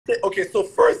Okay, so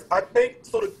first, I think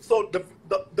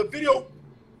the video,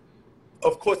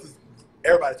 of course, is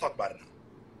everybody talk about it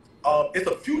now. It's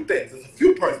a few things. There's a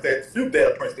few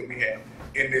data points that we have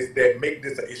in this that make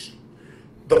this an issue.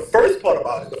 The first part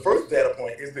about it, the first data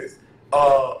point is this: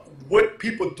 what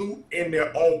people do in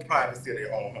their own privacy of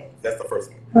their own homes. That's the first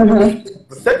one.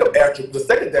 The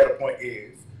second data point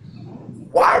is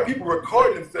why are people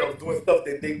recording themselves doing stuff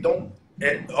that they don't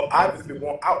obviously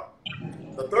want out.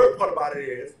 The third part about it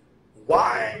is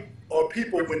why are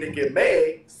people, when they get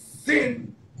mad,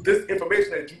 send this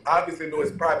information that you obviously know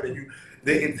is private and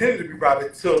they intend to be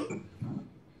private to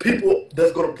people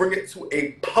that's going to bring it to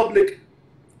a public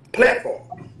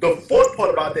platform. The fourth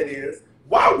part about that is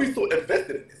why are we so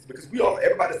invested in this? Because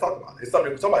everybody's talking about it. It's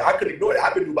something I couldn't ignore it.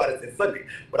 I've been doing about it since Sunday,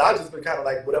 but I've just been kind of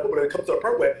like whatever. But when it comes to a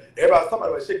point where everybody's talking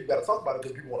about shit, you got to talk about it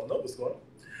because people want to know what's going on.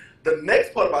 The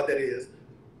next part about that is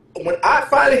when I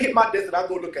finally hit my desk and I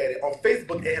go look at it on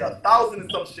Facebook, it had 1,000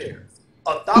 and some shares.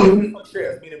 1,000 and some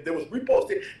shares, meaning there was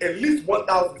reposted at least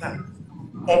 1,000 times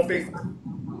on Facebook.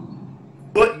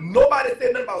 But nobody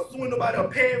said nothing about suing nobody or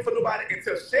paying for nobody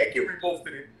until Shakie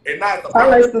reposted it, and now it's a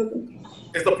problem.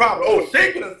 It's a problem. Oh,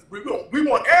 Shakie, we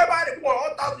want everybody, we want all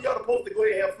 1,000 of y'all to post to go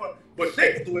ahead and have fun, but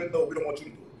Shakie do it, no, we don't want you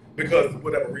to do it because of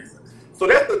whatever reason. So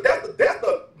that's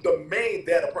the main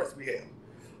data point we have.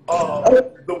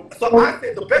 So I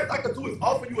said the best I could do is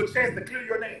offer you a chance to clear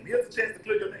your name. Here's a chance to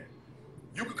clear your name.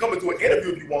 You can come and do an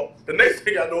interview if you want. The next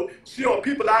thing I know, she on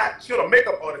People Live, she on a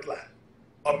makeup artist live.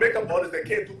 A makeup artist that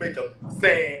can't do makeup,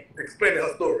 explaining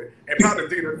her story, and probably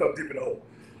digging herself deep in the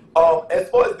hole. As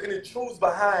far as any truths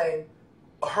behind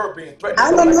her being threatened,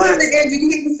 I don't know how to add you. You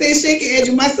need to say Shakie add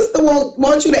you. My sister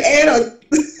want you to add her.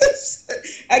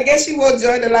 I guess she won't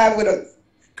join the live with us.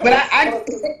 But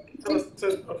okay.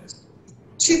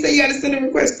 She said you got to send a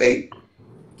request, babe.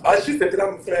 She said that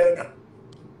I'm a fan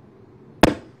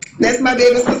now. That's my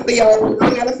baby sister, y'all.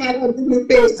 I gotta find her business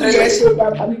page too. Yeah, shit.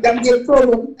 I'm getting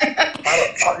promo.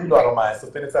 I don't mind,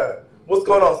 sis. Anytime. What's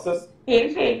going on, sis?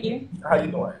 Hey, Shakie. How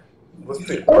you doing? What's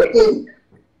it? I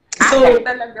think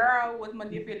that the girl was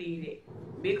manipulated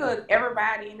because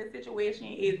everybody in the situation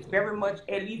is very much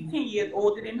at least 10 years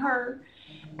older than her.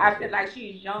 I feel like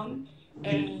she's young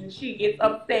and she gets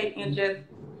upset and just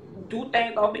do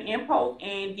things off the impulse,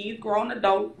 and these grown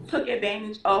adults took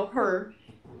advantage of her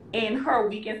in her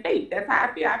weakened state. That's how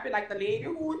I feel. I feel like the lady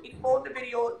who exposed the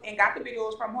videos and got the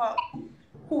videos from her,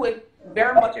 who is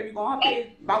very much, if you go on her page,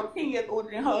 about 10 years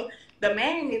older than her. The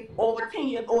man is over 10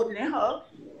 years older than her,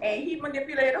 and he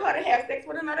manipulated her to have sex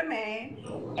with another man,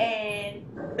 and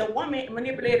the woman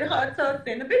manipulated her to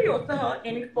send the videos to her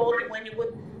and expose it when it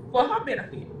was for her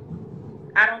benefit.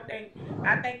 I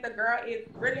think the girl is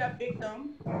really a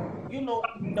victim. You know,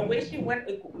 the way she went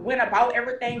about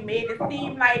everything made it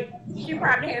seem like she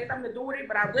probably had something to do with it,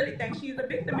 but I really think she's a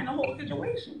victim in the whole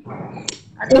situation.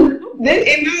 In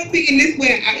my opinion, this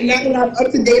way, now that I'm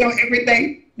up to date on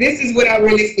everything, this is what I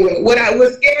really feel. What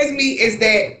scares me is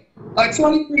that a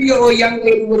 23-year-old young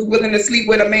lady was willing to sleep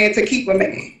with a man to keep a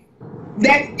man.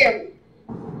 That's scary.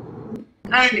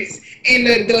 Honest. And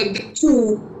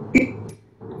to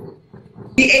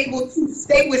be able to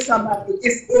stay with somebody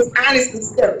is honestly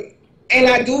scary. And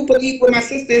I do believe what my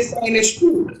sister is saying is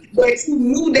true. But you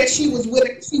knew that she was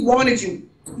willing, she wanted you.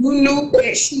 You knew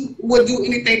that she would do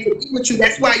anything to be with you.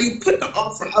 That's why you put the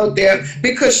offer out there,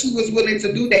 because she was willing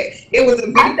to do that. It was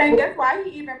I think that's why he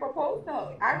even proposed to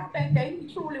her. I don't think that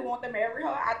he truly wanted to marry her.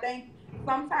 I think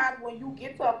sometimes when you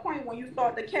get to a point when you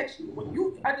start to when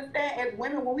you understand as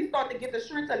women, when we start to get the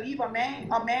strength to leave a man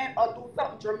or do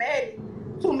something dramatic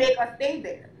to make us stay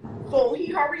there. So he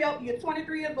hurry up, you're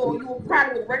 23 years old, you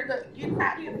probably was ready to get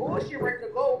out of his bullshit, ready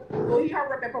to go. So he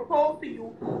hurry up and proposed to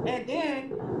you. And then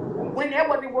when that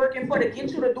wasn't working for to get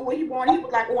you to do what he wanted, he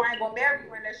was like, oh, I ain't gonna marry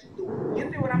you unless you do it.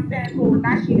 You see what I'm saying? So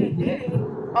now she didn't get it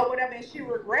or whatever, and she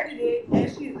regretted it, and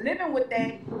she's living with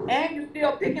that, and you're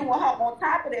still picking with her on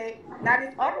top of that. Now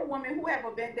this other woman who have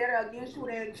a vendetta against you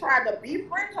and tried to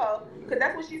befriend her, because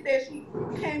that's what she said, she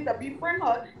came to befriend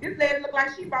her. This lady look like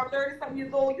she about 30-something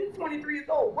years old, you 23 years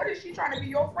old. What is she trying to be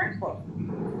your friend for?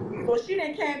 So she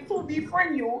then came to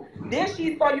befriend you. Then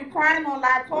she saw you crying on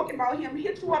live talking about him,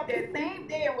 hit you up that same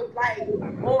day and was like,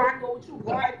 oh, I know what you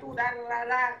going through, da da da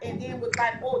da, and then was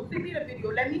like, oh, send me the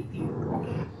video, let me see.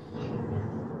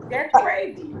 That's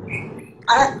crazy.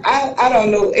 I don't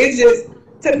know. It's just,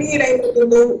 to me, it ain't nothing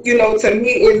new. You know, to me,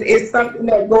 it's something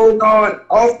that goes on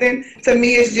often. To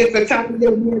me, it's just a topic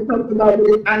that we're talking about that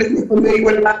is honestly familiar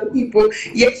with a lot of people.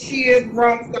 Yes, she is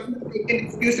wrong, so I'm not making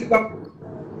excuses. But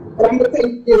I'm going to tell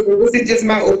you this is just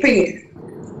my opinion.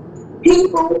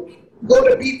 People go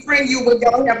to befriend you when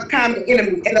y'all have a common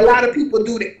enemy, and a lot of people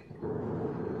do that,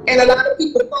 and a lot of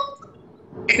people fall for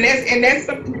it. And that's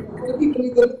something that other people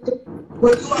need to look at.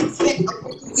 When you upset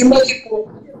emotional,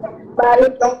 somebody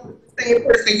don't be the same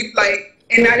person you like,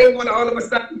 and now they want to all of a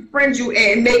sudden befriend you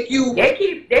and make you. They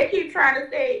keep trying to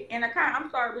say in the I'm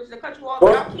sorry, Rich, to cut you off.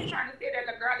 Y'all keep trying to say that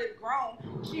the girl is grown.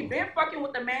 She been fucking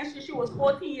with the man since she was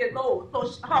 14 years old. So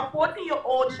her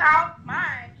 14-year-old child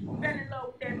mind fell in love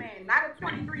with that man, not a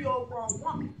 23-year-old grown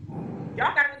woman.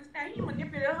 Y'all gotta understand, he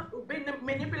been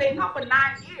manipulating her for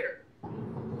 9 years.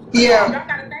 Yeah. Y'all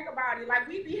gotta think about it. Like,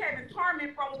 we be having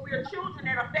torment from when we were children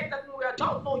that affect us when we're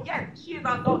adults. So yes, she is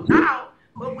an adult now,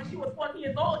 but when she was 14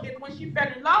 years old is when she fell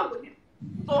in love with him.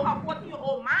 So her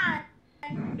 14-year-old mind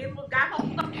is what got her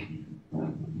stuck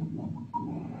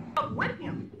with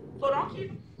him. So don't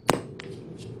keep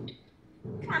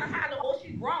trying to hide, oh,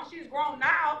 she's grown. She's grown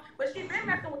now, but she's been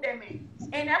messing with that man.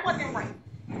 And that wasn't right.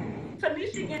 To me,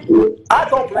 she get. I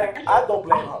don't blame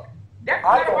her. That's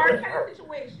not a hard kind of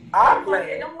situation. I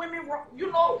blame them women,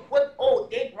 you know,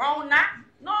 they grown now?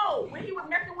 No, when he was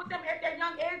messing with them at that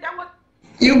young age, that was.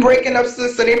 You breaking up,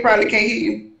 sister, they probably can't hear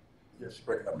you. Yeah, she's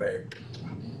breaking up, babe.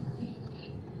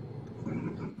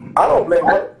 I don't blame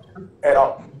her at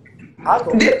all.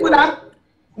 This what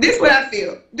I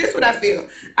feel.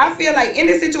 I feel like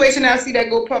any situation I see that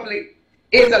go public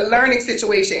is a learning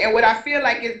situation. And what I feel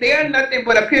like is they're nothing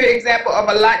but a pure example of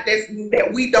a lot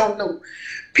that we don't know.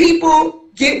 People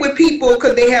get with people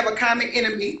because they have a common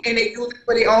enemy and they use it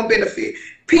for their own benefit.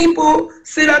 People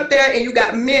sit up there and you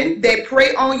got men that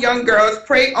prey on young girls,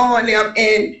 prey on them,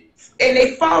 and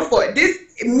they fall for it. This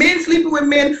men sleeping with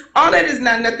men, all that is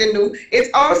not nothing new. It's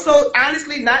also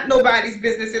honestly not nobody's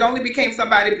business. It only became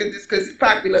somebody's business because it's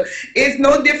popular. It's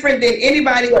no different than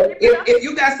anybody else. If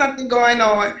you got something going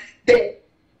on that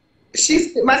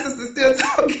my sister's still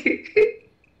talking.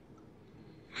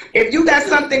 If you got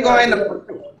something going on,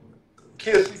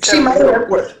 she might have a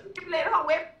question.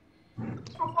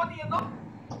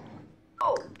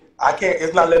 I can't.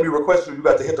 It's not letting me request you. You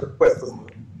got to hit the request system.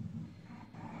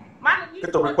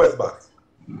 Hit the request box.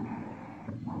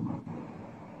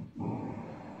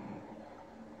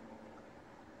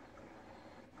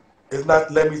 It's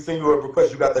not letting me send you a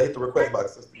request. You got to hit the request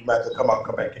box system. You might have to come out and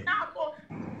come back in.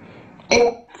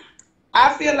 And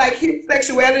I feel like his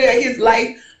sexuality or his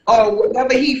life or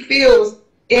whatever he feels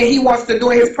and he wants to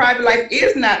do in his private life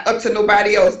is not up to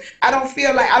nobody else. I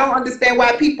don't understand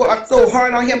why people are so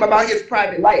hard on him about his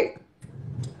private life.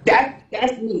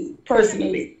 That's me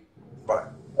personally. Right.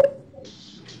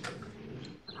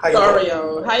 Sorry,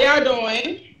 y'all. How y'all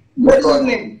doing? Good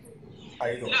evening. How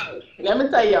you doing? Let me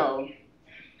tell y'all.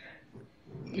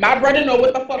 My brother know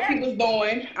what the fuck he was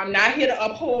doing. I'm not here to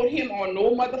uphold him on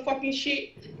no motherfucking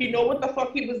shit. He know what the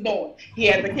fuck he was doing. He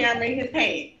had the camera in his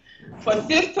hand. For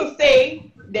sis to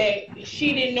say that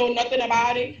she didn't know nothing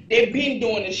about it, they've been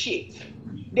doing the shit.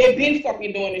 They've been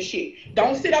fucking doing the shit.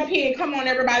 Don't sit up here and come on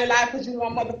everybody live because you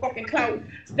want motherfucking clout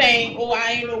saying, oh,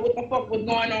 I ain't know what the fuck was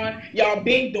going on. Y'all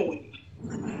been doing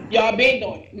it. Y'all been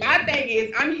doing it. My thing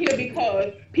is, I'm here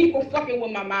because people fucking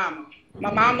with my mama. My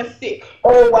mama's sick.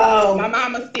 Oh, wow. My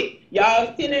mama's sick.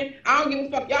 Y'all sitting, I don't give a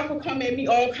fuck. Y'all can come at me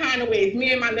all kind of ways.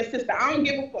 Me and my little sister, I don't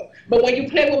give a fuck. But when you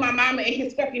play with my mama and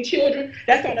his fucking children,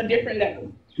 that's on a different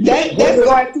level. That's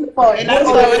going too far. And that's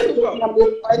going too far.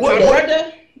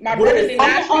 My brother did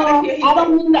not try to kill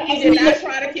himself. He did not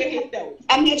try to kill himself.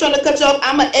 I'm not trying to cut you off.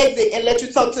 I'm going to exit and let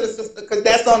you talk to the sister because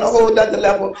that's on a whole other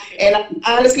level. And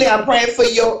honestly, I'm praying for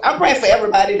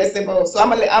everybody that's involved. So I'm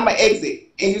going to exit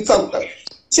and you talk to her.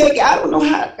 Shakie, I don't know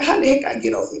how the heck I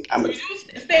get over it.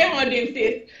 Stay on them,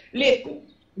 sis. Listen,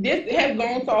 this has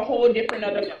gone to a whole different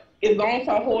other level. It's gone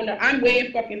to a whole nother. I'm way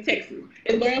in fucking Texas.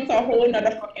 It's going to a whole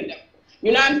nother fucking level.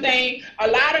 You know what I'm saying? A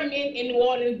lot of men in New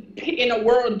Orleans, in the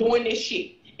world, doing this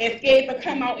shit and scared to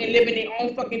come out and live in their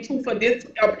own fucking truth for this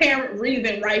apparent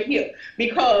reason right here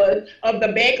because of the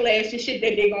backlash and shit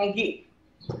that they're gonna get.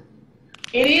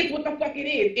 It is what the fuck it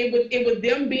is. It was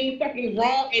them being fucking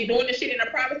wrong and doing the shit in the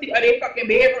privacy of their fucking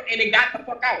bedroom and they got the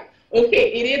fuck out.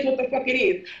 Okay, it is what the fuck it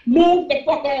is. Move the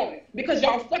fuck on because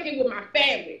y'all fucking with my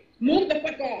family. Move the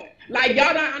fuck on. Like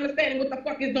y'all not understanding what the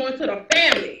fuck is doing to the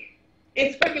family.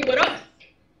 It's fucking with us.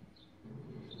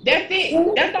 That's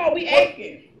it. That's all we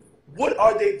asking. What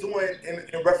are they doing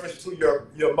in reference to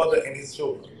your mother and his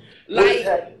children? Like,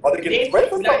 are they getting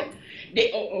threats or something?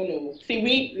 Oh no. See,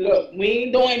 we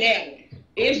ain't doing that one.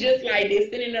 It's just like they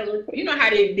send in a request. You know how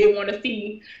they want to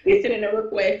see, they send in a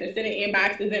request and send in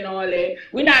inboxes and all that.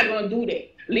 We're not going to do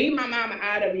that. Leave my mama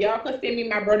out of it. Y'all can send me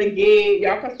my brother Gabe.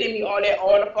 Y'all can send me all that,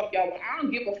 all the fuck y'all want. I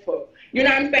don't give a fuck. You know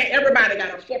what I'm saying? Everybody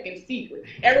got a fucking secret.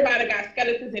 Everybody got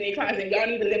skeletons in their closet. Y'all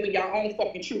need to live in your own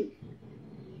fucking truth.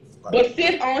 But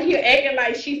sis on here acting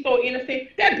like she's so innocent,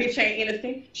 that bitch ain't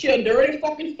innocent. She a dirty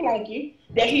fucking flunky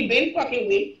that he been fucking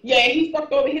with. Yeah, he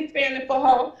fucked over his family for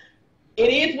her. It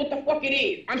is what the fuck it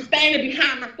is. I'm standing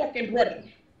behind my fucking brother.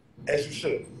 As you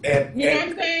should. And you know what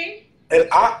I'm saying? And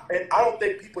I don't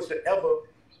think people should ever,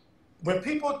 when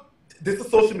people, this is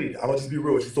social media, I'm gonna just be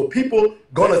real with you. So people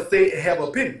gonna say and have an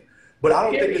opinion. But I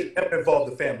don't think it should ever involve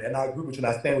the family. And I agree with you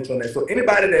and I stand with you on that. So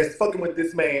anybody that's fucking with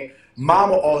this man,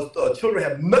 mama or children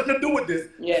have nothing to do with this,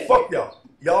 fuck y'all.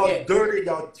 Y'all dirty,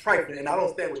 y'all trifling, and I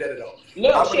don't stand with that at all.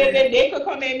 Look, shit, they could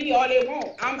come at me all they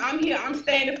want. I'm here, I'm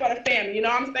standing for the family. You know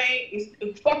what I'm saying?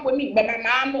 It's fuck with me, but my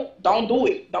mama, don't do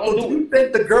it. Don't do it. Do you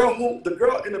think the girl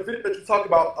in the video that you talk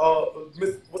about,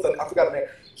 Miss, I forgot her name.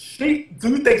 Do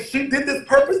you think she did this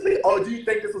purposely, or do you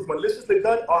think this was maliciously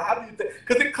done, or how do you think?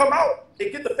 Because it come out,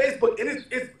 it get to Facebook, and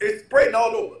it's spreading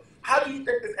all over. How do you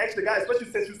think this actually got,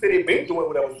 especially since you said they've been doing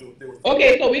what they was doing?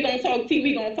 Okay, so we're going to talk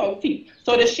tea.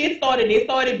 So the shit started, they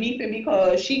started beefing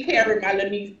because she carried my little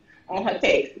niece on her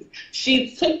taxes.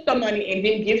 She took the money and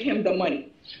didn't give him the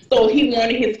money. So he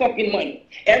wanted his fucking money.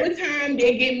 Every time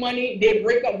they get money, they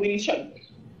break up with each other.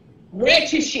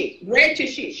 Ratchet shit.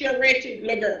 She a ratchet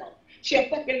little girl. She a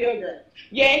fucking little girl.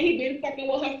 Yeah, he been fucking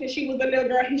with her since she was a little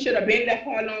girl. He should have been left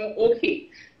her alone. Okay.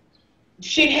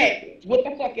 Shit happens. What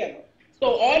the fuck ever.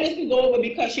 So all this is over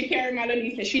because she carried my little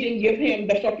niece and she didn't give him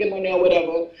the fucking money or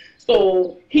whatever.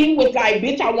 So he was like,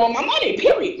 bitch, I want my money,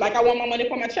 period. Like, I want my money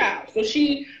for my child. So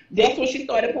that's when she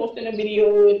started posting the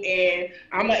videos and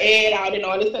I'm going to add out and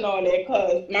all this and all that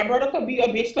because my brother could be a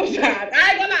bitch sometimes. I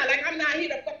ain't gonna lie. Like, I'm not here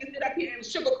to fucking sit up here and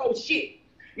sugarcoat shit.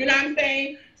 You know what I'm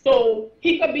saying? So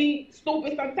he could be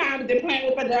stupid sometimes and playing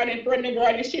with a girl and threatening a girl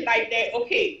and shit like that.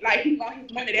 Okay, like he want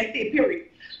his money, that's it, period.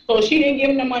 So she didn't give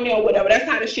him the money or whatever. That's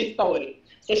how the shit started.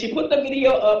 So she put the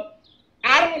video up.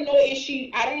 I don't know if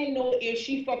she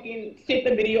fucking sent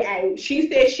the video out. She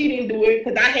said she didn't do it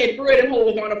because I had 3 of them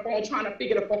hoes on the phone trying to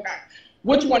figure the fuck out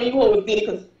which one of you hoes did it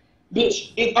because,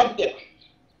 bitch, it's up there.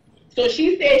 So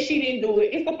she said she didn't do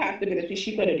it. It's a possibility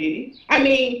she could have did it. I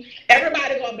mean,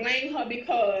 everybody gonna blame her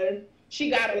because she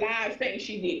got a live saying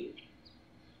she did it.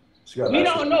 We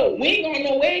don't know. We ain't gonna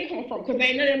know where it come from because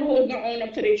ain't none of them hoes gonna own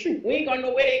up to their truth. We ain't gonna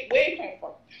know where it come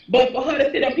from. But for her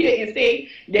to sit up here and say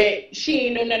that she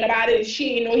ain't know nothing about it,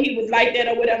 she ain't know he was like that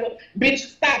or whatever, bitch,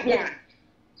 stop lying.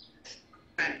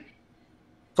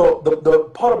 So the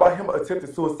part about him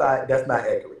attempting suicide, that's not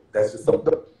accurate. That's just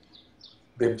something.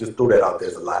 They just threw that out there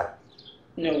as a lie.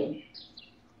 No.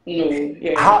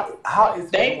 Yeah. How is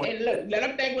he doing? And look, let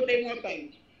them think what they want to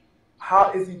think.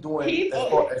 How is he doing as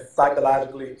far as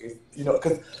psychologically?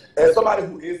 Because as somebody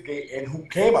who is gay and who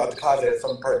came out the closet at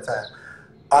some point in time,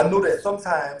 I knew that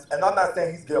sometimes, and I'm not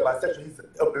saying he's gay or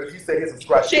bisexual, he said he's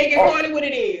subscribed. Shakie, call it what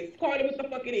it is. Call it what the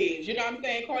fuck it is. You know what I'm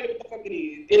saying? Call it what the fuck it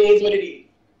is. It is what it is.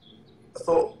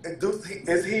 So, the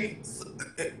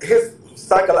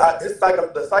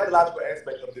psychological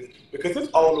aspect of this, because it's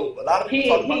all over. A lot of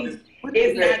people talk about this.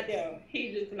 It's not there.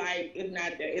 He just like, it's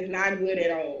not there. It's not good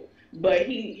at all. But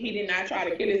he did not try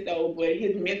to kill himself, but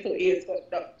his mental is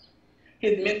fucked up.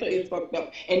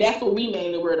 And that's what we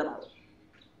mainly worried about.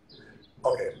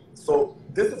 Okay, so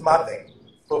this is my thing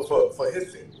for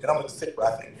his sake, and I'm going to say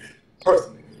what I think.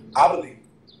 Personally, I believe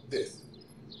this.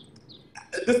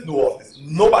 This New Orleans,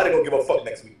 nobody going to give a fuck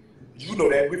next week. You know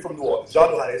that. We're from New Orleans. Y'all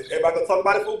know how it is. Everybody going to talk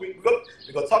about it for a week. We're going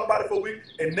to talk about it for a week,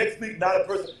 and next week, not a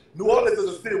person. New Orleans is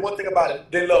a city. One thing about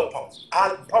it, they love punks.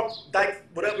 Punks, dykes,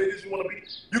 whatever it is you want to be.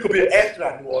 You could be an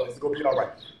astronaut in New Orleans. It's going to be all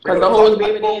right. Because the whole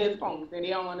baby dad is punks, and they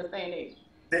don't understand it.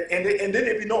 And then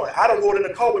they be knowing. I done rode in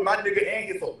the car with my nigga and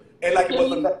his soul. And like it was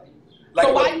like,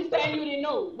 so why you saying you didn't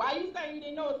know? Why you saying you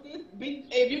didn't know?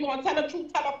 If you're going to tell the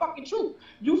truth, tell the fucking truth.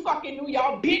 You fucking knew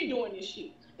y'all been doing this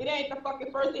shit. It ain't the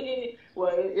fucking first. It's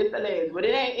the last. But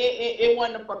it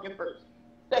wasn't the fucking first.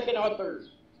 Second or third.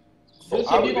 So if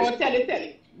you're going to tell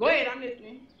it. Go ahead, I'm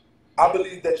listening. I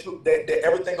believe that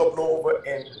everything will blow over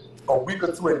in a week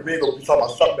or two and we're going to be talking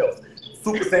about something else.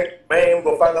 Super saying, man, we're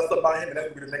going to find out something about him and that's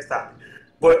going to be the next topic.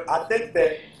 But I think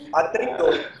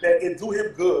though that it do him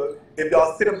good if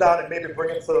y'all sit him down and maybe bring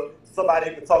him to somebody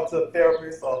who can talk to a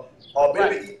therapist or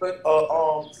maybe even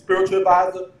a spiritual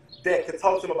advisor that can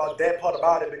talk to him about that part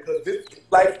about it, because this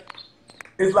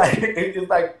it's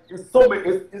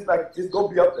gonna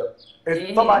be up there.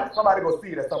 And somebody gonna see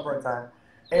it at some point in time.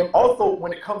 And also,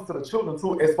 when it comes to the children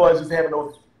too, as far as just having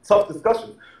those tough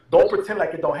discussions, don't pretend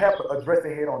like it don't happen. Address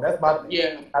it head on. That's my thing.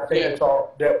 Yeah. I think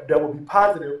that will be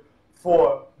positive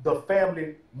for the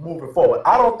family moving forward.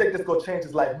 I don't think this gonna change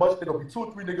his life much. There'll be 2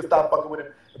 or 3 niggas stop fucking with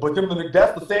him, but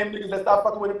that's the same niggas that stop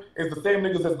fucking with him is the same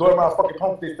niggas that's going around fucking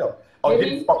punk themselves or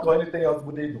getting fucked or anything else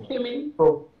what they doing.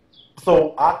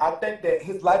 So I think that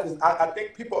his life is. I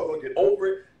think people are gonna get over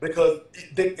it because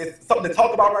it's something to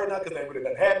talk about right now because they really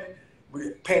nothing happening.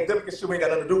 We pandemic and shit, we ain't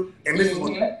got nothing to do, and this is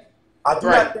what's happening. I do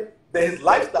not think that his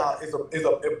lifestyle is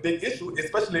a big issue,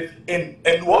 especially in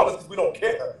New Orleans, because we don't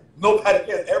care. Nobody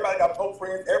cares. Everybody got punk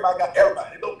friends. Everybody got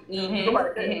everybody.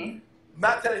 Nobody cares.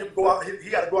 Not telling him to go out. He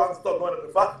got to go out and start going to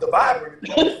the vibe or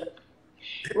anything.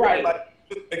 Right. Like,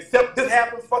 except this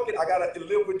happens. Fuck it. I gotta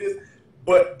live with this.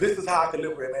 But this is how I can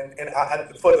live with him, and I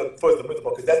for the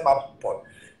principle, because that's my point.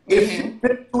 If she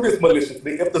didn't do this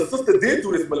maliciously, if the sister did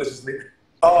do this maliciously,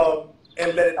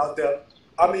 and let it out there,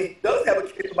 I mean, he does have a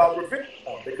case about revenge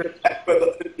porn, because that's where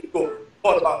the people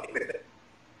thought about anything.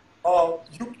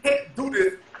 You can't do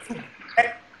this to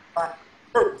act by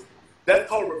purpose. That's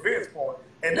called revenge porn,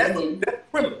 and that's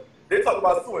criminal. They talk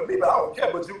about suing me, but I don't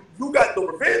care. But you got the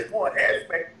revenge porn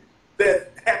aspect that's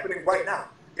happening right now.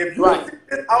 If you sit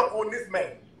this out on this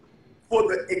man for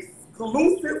the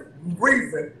exclusive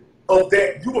reason of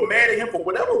that you were mad at him for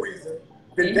whatever reason,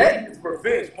 then that is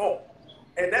revenge porn,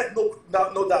 and that's no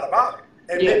doubt about it.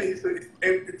 And maybe he should,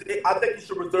 I think he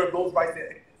should reserve those rights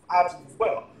and options as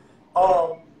well.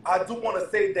 I do want to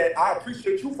say that I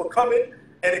appreciate you for coming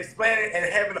and explaining and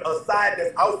having a side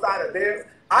that's outside of theirs.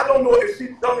 I don't know if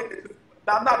she's done it.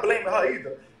 I'm not blaming her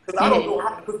either, because I don't know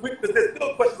how. Because there's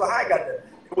still questions of how I got there.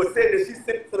 It was said that she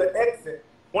sent to the exit.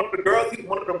 One of the girls,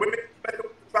 one of the women,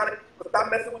 trying to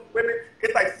stop messing with women.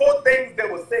 It's like 4 things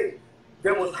that were said.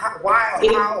 There was how.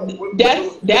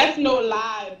 That's no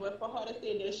lie, but for her to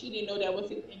say that she didn't know that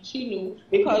was it, and she knew,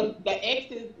 because the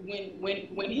exes,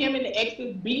 when him and the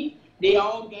exes beat, they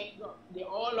all gang up.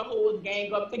 All the hoes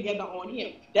gang up together on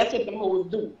him. That's what them hoes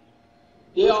do.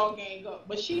 They all gang up,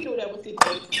 but she knew that was it.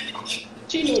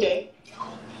 She knew that.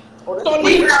 So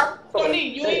Lee,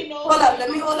 you ain't know. Hold up. Let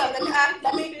me.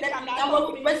 I'm not.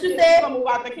 What you said? I'm gonna move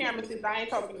out the camera since I ain't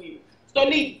talking to you. So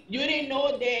Lee, you didn't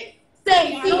know that. Chill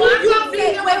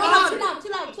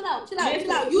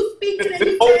out. You speaking and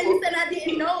you said I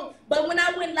didn't know. But when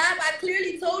I went live, I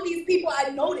clearly told these people I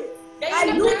know this.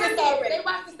 I knew this already. They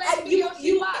watched the same video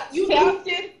she watched.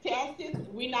 Tell sis,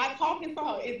 we're not talking for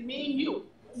her. It's me and you.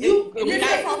 Chill.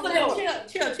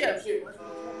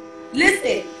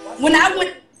 Listen, when I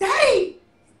went, dang.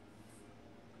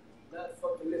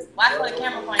 Watch for the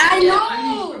camera point. I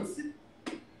know.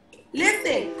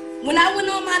 Listen, when I went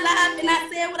on my live and I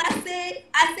said what I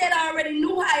said I already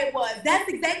knew how it was. That's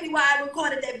exactly why I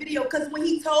recorded that video, because when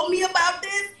he told me about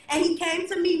this and he came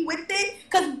to me with it,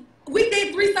 because we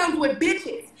did threesomes with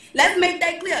bitches. Let's make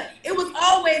that clear. It was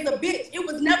always a bitch. It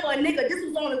was never a nigga. This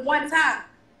was only one time.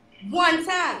 One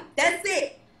time. That's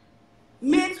it.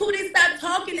 Me and Tootie stopped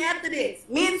talking after this.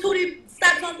 Me and Tootie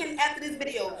stopped talking after this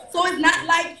video. So it's not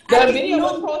like the video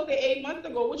was posted 8 months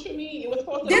ago. What you mean? It was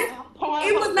posted.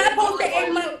 It was not posted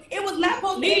 8 months. It was not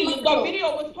posted 8 months ago. The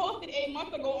video was posted 8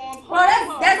 months ago on. Bro,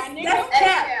 that's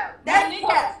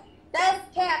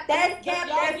cap. That's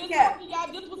cap.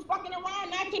 Y'all just was fucking around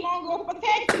not too long ago for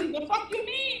taxis. The fuck you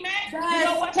mean, man? You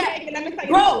know what? Let me tell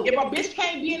you. Bro, if a bitch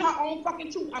can't be in her own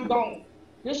fucking truth, I'm gone.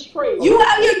 This is crazy. You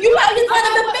out here trying to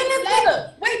defend this nigga.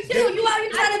 Wait, chill. You out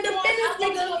here trying to defend this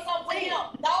nigga.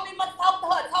 Don't even must talk to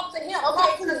her. Talk to him.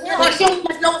 Talk to him. She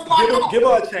must know what's going on. Give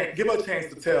her a chance. Give her a chance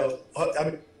to tell. I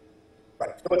mean,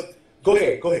 right. Go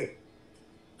ahead.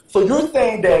 So you're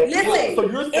saying that? Listen. So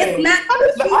you're saying it's not.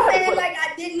 She said like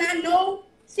I did not know.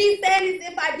 She said as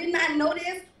if I did not know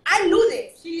this. I knew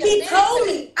this. He told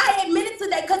me. I admitted to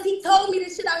that because he told me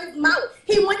this shit out his mouth.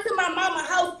 He went to my mama's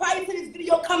house prior to this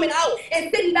video coming out and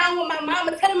sitting down with my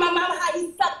mama, telling my mama how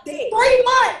he sucked dick. 3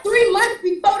 months. 3 months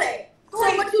before that. So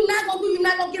what you not gonna do? You're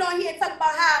not gonna get on here and talk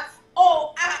about how,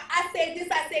 I said this,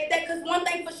 I said that, because one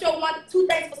thing for sure, two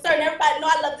things for certain. Everybody know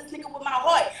I love this nigga with my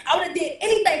heart. I would have did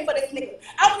anything for this nigga.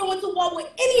 I would have went to war with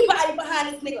anybody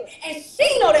behind this nigga. And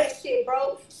she know that shit,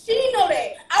 bro. She know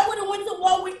that. I would have went to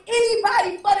war with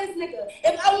anybody for this nigga.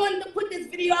 If I wanted to put this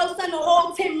video out, son, the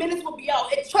whole 10 minutes would be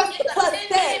out. And trust the plus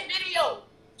that.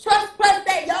 Trust plus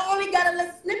that. Y'all only got a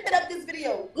little snippet of this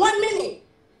video. 1 minute.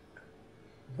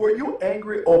 Were you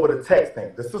angry over the text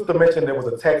thing? The sister mentioned there was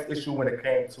a text issue when it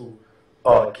came to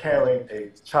carrying a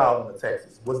child in the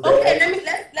Texas. Was that okay?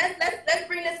 Let's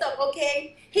bring this up.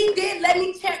 Okay, he did let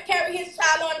me carry his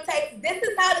child on Texas. This is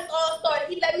how this all started.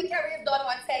 He let me carry his daughter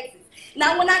on Texas.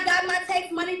 Now, when I got my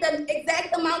tax money the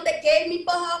exact amount they gave me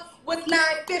for her was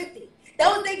 $950.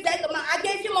 That was the exact amount. I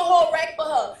gave him a whole rack for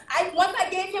her. Once I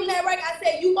gave him that rack, I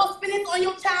said, you go spend it on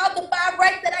your child, the 5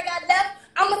 racks that I got left.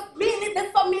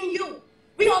 This for me and you.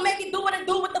 We gonna make it do what it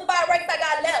do with the 5 racks I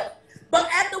got left. But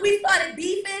after we started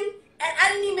beefing, and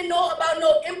I didn't even know about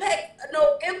no impact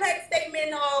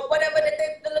statement or whatever,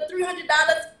 the $300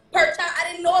 per child. I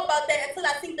didn't know about that until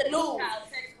I seen the news.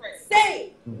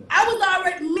 Say, me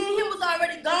and him was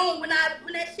already gone when that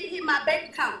shit hit my bank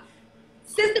account.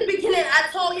 Since the beginning, I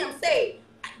told him, say,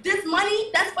 this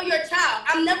money, that's for your child.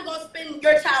 I'm never gonna spend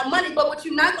your child money, but what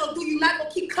you're not gonna do, you're not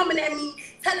gonna keep coming at me,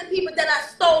 telling people that I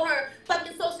stole her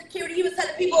fucking Social Security. He was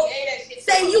telling people,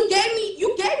 say, you gave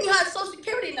me her Social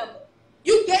Security number.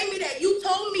 You gave me that. You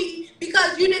told me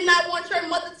because you did not want your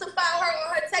mother to file her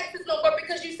on her taxes no more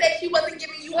because you said she wasn't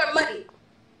giving you her money.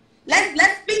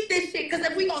 Let's speak this shit, because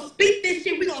if we gonna speak this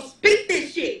shit, we gonna speak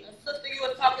this shit. The sister you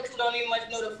were talking to don't even much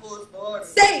know the full story.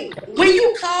 Say, when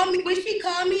she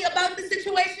called me about the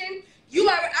situation,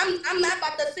 I'm not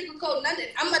about to sugarcoat nothing.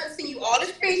 I'm about to send you all the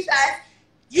screenshots.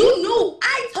 You knew.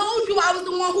 I told you I was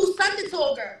the one who sent it to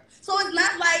a girl. So it's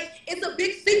not like it's a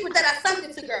big secret that I sent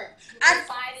it to girl. I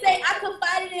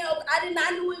confided in him. I did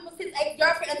not know it was his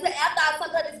ex-girlfriend until after I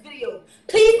sent her this video.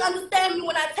 Please understand me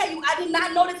when I tell you I did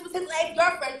not know this was his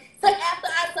ex-girlfriend until after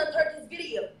I sent her this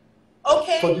video.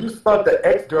 Okay? So you sent the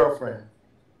ex-girlfriend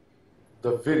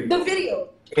the video? The video.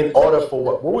 In order for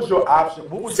what? What was your option?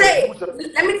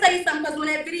 Let me tell you something, because when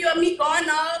that video of me going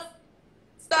off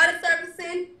started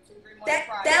surfacing,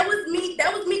 that was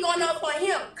me going off on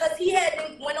him, because he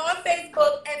went on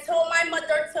Facebook and told my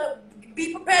mother to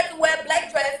be prepared to wear a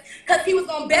black dress because he was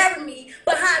going to bury me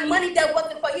behind money that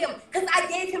wasn't for him, because I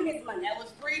gave him his money. That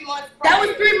was 3 months prior. That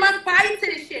was 3 months prior to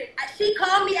this shit. She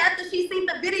called me after she seen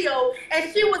the video,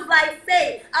 and she was like,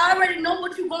 say, I already know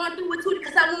what you're going through with Tootie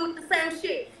because I went with the same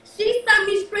shit. She sent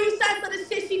me screenshots of the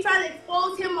shit she tried to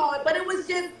expose him on, but it was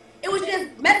just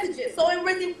messages, so it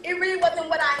really wasn't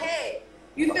what I had.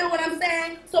 You feel what I'm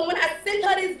saying? So when I sent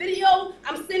her this video,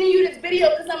 I'm sending you this video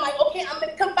because I'm like, okay, I'm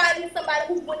confiding in somebody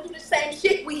who went through the same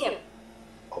shit with him.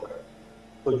 Okay.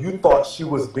 So you thought she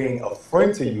was being a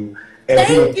friend to you. And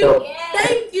Thank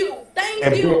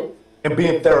you. And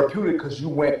being therapeutic because you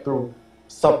went through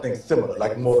something similar,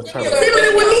 like more determined.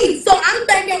 Similar with me. So I'm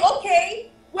thinking, okay,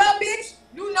 well, bitch,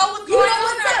 you know what's going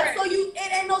on. So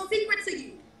it ain't no secret to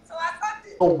you. So I thought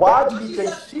this. So why do you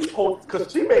think she posted?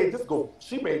 Because she made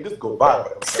this go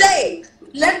viral. Say,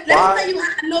 let me tell you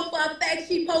how I know for a fact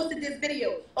she posted this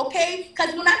video, okay?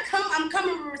 Because when I'm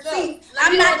coming with receipts.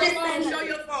 I'm not just saying show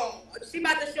your phone. She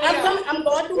about to show you. I'm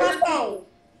going through my phone.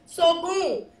 So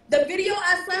boom, the video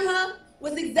I sent her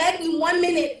was exactly 1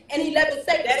 minute and 11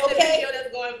 seconds. That's okay? The video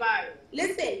that's going viral.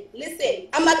 Listen.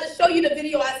 I'm about to show you the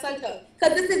video I sent her,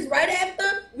 because this is right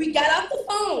after we got off the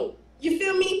phone. You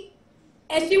feel me?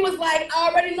 And she was like, I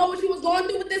already know what you was going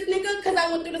through with this nigga because I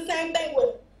went through the same thing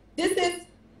with her.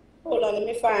 Hold on, let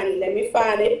me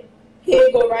find it. Here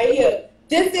you go, right here.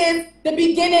 This is the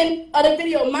beginning of the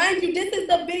video. Mind you, this is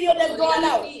the video that's going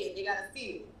out. You gotta see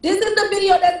it. This is the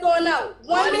video that's going out.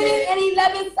 1 minute and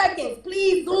 11 seconds.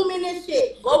 Please zoom in this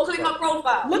shit. Go click her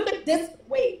profile. Look at this.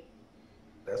 Wait.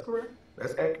 That's correct.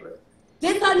 That's accurate.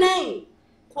 This her name.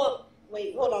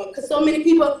 Wait, hold on, because so many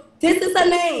people. This is her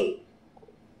name.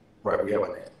 Right, we have a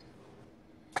name.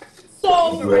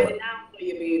 So, write it down for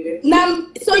you, baby. Now,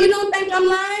 so you don't think I'm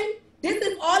lying? This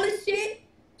is all the shit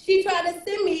she tried to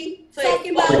send me,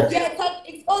 talking about,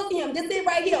 exposing him. This is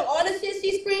right here. All the shit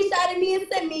she screenshotted me and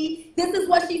sent me, this is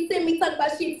what she sent me, talking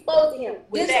about she exposing him.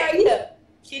 This right here.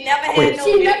 She never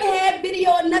had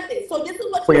video or nothing. So this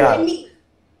is what she sent me.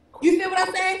 You feel what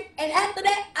I'm saying? And after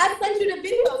that, I sent you the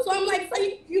video. So I'm like, so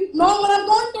you know what I'm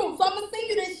going through. So I'm going to send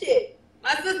you this shit.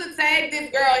 My sister tagged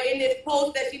this girl in this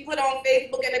post that she put on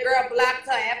Facebook, and the girl blocked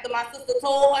her after my sister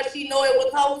told her she know it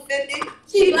was her who sent it.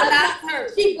 She blocked her.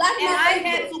 She blocked and I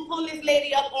had to pull this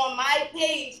lady up on my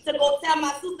page to go tell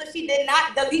my sister she did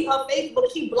not delete her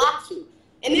Facebook. She blocked you.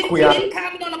 And this, she didn't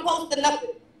comment on the post or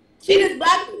nothing. She just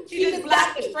blocked you. She just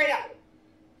blocked her straight out.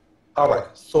 All right.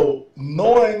 So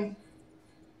knowing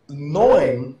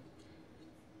now,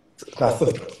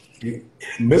 sister,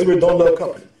 misery don't love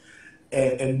company.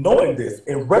 And knowing this,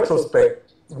 in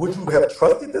retrospect, would you have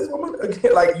trusted this woman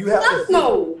again? Like, you have Fuck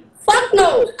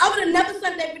no. I would have never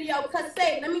sent that video because,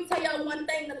 let me tell y'all one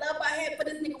thing. The love I had for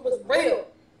this nigga was real.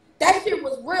 That shit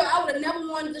was real. I would have never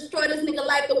wanted to destroy this nigga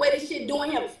life the way this shit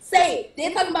doing him. They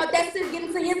talking about that shit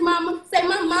getting to his mama.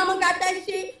 My mama got that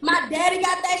shit. My daddy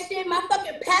got that shit. My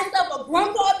fucking pastor or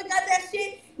grandfather got that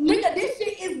shit. Nigga, this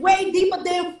shit is way deeper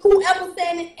than whoever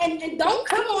saying it. And don't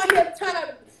come on here trying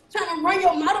to trying to run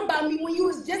your mouth about me when you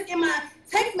was just in my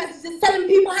text messages telling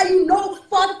people how you know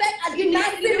for the fact I did not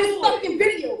send this fucking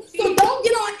video. So don't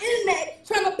get on internet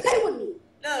trying to play with me.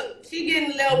 Look, she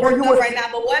getting a little worked up right now,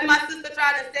 but what my sister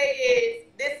trying to say is,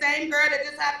 this same girl that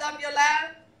just hopped off your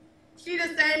live, she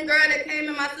the same girl that came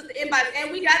in my sister inbox,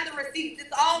 and we got the receipts.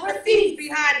 It's all receipts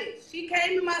behind it. She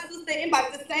came in my sister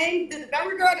inbox, this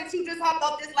very girl that you just hopped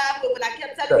off this live with when I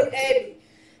kept telling you, Abby.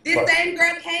 This same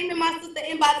girl came in my sister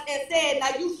inbox and said,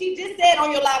 now she just said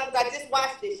on your live, because I just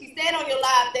watched it, she said on your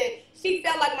live that she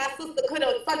felt like my sister could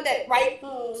have done that, right?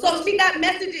 So she got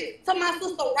messages to my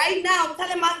sister right now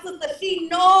telling my sister she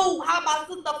know how my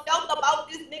sister felt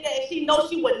about this nigga, and she knows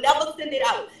she would never send it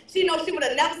out. She knows she would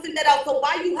have never sent that out. So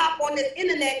why you hop on this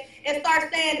internet and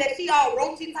start saying that she all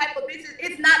roachy type of bitches?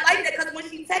 It's not like that, because when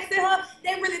she texted her,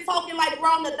 they really talking like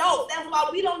grown adults. That's why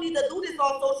we don't need to do this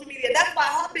on social media. That's why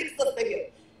her big sister here.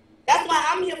 That's why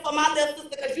I'm here for my little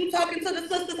sister, because you talking to the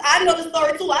sisters. I know the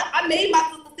story too. I made my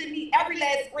sister send me every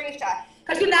last screenshot,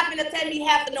 because you're not going to tell me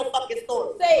half of no fucking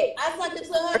story. Say, I sent it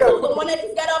to her too. The one that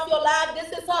just got off your live,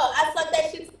 this is her. I sent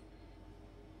that shit to.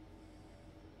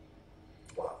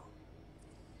 Wow.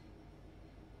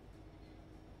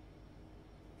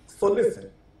 So listen,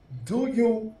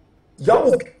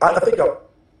 I think y'all,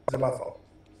 is it my fault?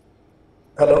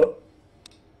 Hello?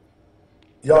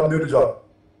 Y'all muted y'all.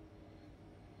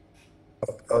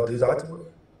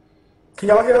 Can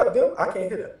y'all hear them? I can't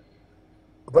hear them.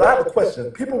 But I have a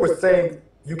question. People were saying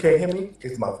you can't hear me.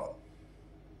 It's my phone.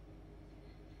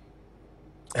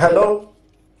 Hello?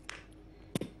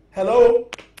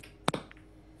 Hello?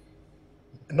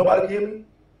 Nobody can hear me?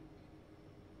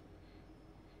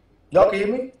 Y'all can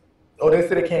hear me? Oh, they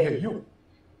said they can't hear you.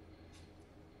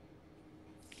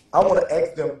 I want to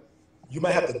ask them, you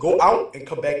might have to go out and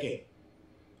come back in.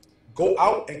 Go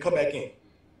out and come back in.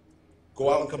 Go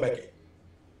out and come back in.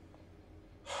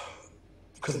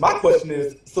 Because my question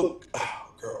is,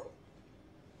 girl,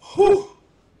 whew.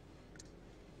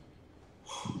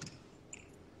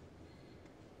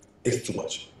 It's too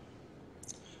much.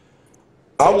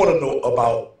 I want to know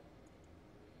about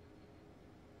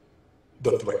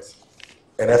the threats.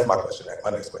 And that's my question, my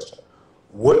next question.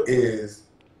 What is,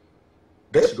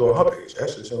 they should go on her page.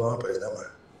 Actually, she should go on her page, never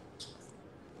mind.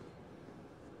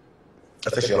 I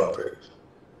think she on her page.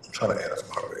 I'm trying to add up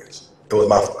from her page. It was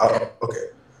my fault. Okay.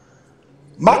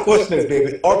 My question is,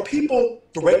 baby, are people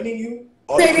threatening you?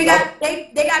 Say they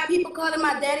got people calling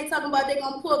my daddy talking about they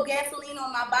gonna pour gasoline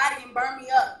on my body and burn me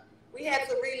up. We had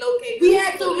to relocate. We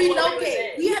had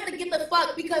to get the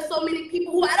fuck, because so many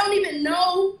people who I don't even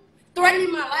know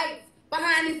threatening my life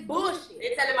behind this bullshit.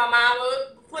 They telling my mama,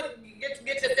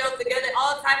 get yourself together,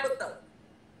 all type of stuff.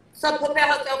 So prepare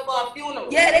herself for a funeral.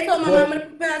 Yeah, they told my mama to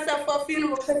prepare herself for a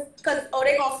funeral because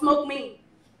they gonna smoke me.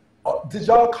 Did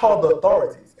y'all call the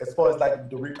authorities as far as like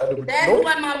the That's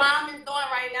what my mom is doing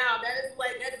right now.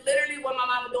 That's literally what my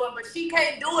mom is doing. But she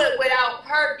can't do it without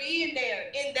her being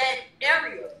there in that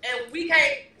area. And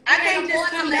I can't just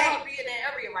come let her be in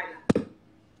that area right now.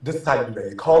 This is how you do that.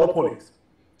 You call the police.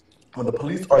 When the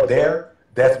police are there,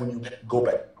 that's when you go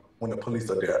back. When the police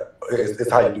are there,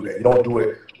 it's how you do that. You don't do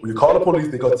it when you call the police.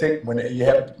 They go take when you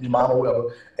have your mom or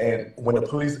whatever, and when the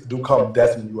police do come,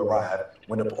 that's when you arrive.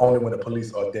 Only when the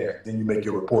police are there, then you make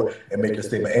your report and make your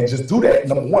statement. And just do that,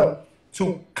 number one,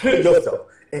 to clear yourself.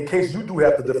 In case you do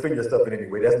have to defend yourself in any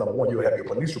way, that's number one. You'll have your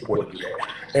police report to do that.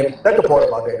 And the second part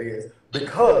about that is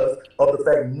because of the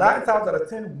fact 9 times out of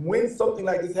 10, when something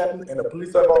like this happens and the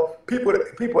police are involved, people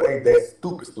ain't that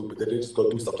stupid that they just go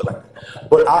do something like that.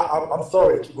 But I'm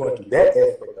sorry that you're going through that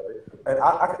aspect of it. And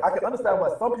I can understand why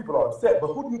some people are upset,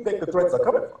 but who do you think the threats are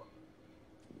coming from?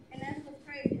 And that's what's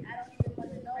crazy. I don't even want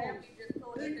to know.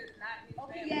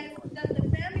 Okay, yes, the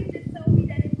family just told me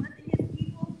that it wasn't his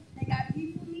people. They got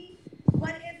beef with me.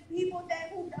 But it's people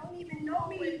that who don't even know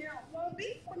me won't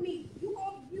beef with me. You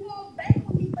won't bang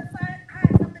with me for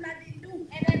something I didn't do.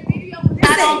 And that video,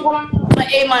 I don't want for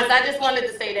 8 months. I just wanted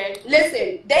to say that.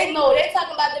 Listen, they know. They're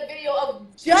talking about the video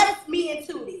of just me and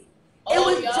Tootie.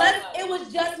 It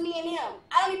was just me and him.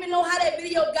 I don't even know how that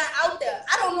video got out there.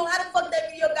 I don't know how the fuck that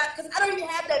video got, because I don't even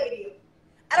have that video.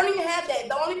 I don't even have that.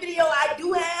 The only video I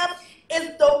do have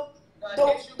is the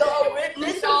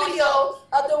initial video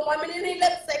of the 1 minute and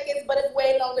 11 seconds, but it's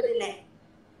way longer than that.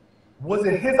 Was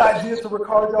it his idea to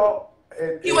record y'all?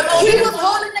 He was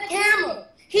holding the camera.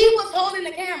 He was holding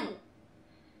the camera.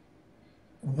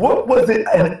 What was it?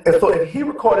 And so if he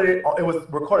recorded it, it was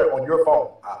recorded on your phone,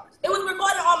 obviously. It was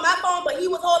recorded on my phone, but he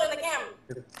was holding the camera.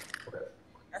 Okay.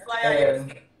 That's why I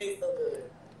ain't so good.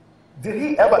 Did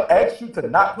he ever ask you to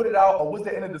not put it out, or was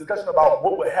there any discussion about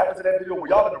what would happen to that video? Were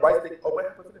y'all in the right state? Oh, what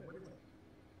happened to that?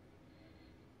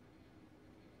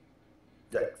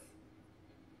 Yikes.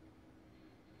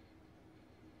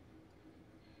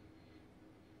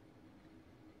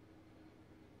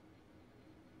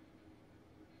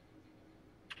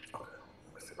 Okay,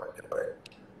 let me see if I can get it back.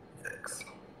 Yikes.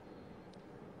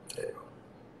 There you go.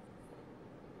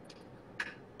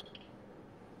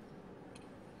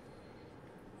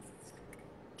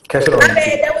 Catch it on My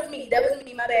bad, that was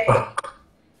me, my bad.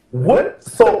 What?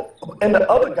 So, and the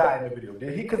other guy in the video,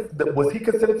 was he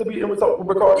considered to be in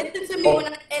recording? Listen to me,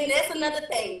 and that's another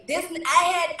thing.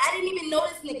 I didn't even know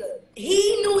this nigga.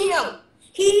 He knew him.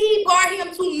 He brought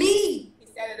him to me. He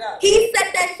set it up. He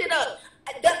set that shit up.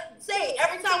 Say,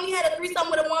 every time we had a threesome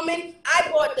with a woman, I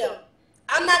brought them.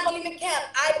 I'm not gonna even cap.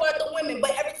 I brought the women,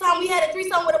 but every time we had a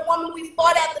threesome with a woman, we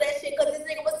fought after that shit because this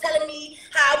nigga was telling me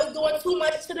how I was doing too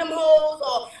much to them hoes,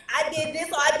 or I did this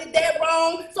or I did that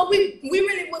wrong. So we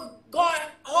really was going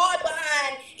hard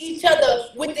behind each other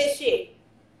with this shit.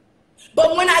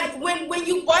 But when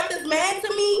you brought this man to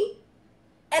me,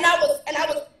 and I was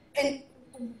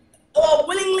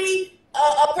willingly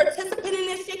a participant in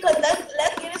this shit, because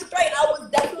let's get it straight, I was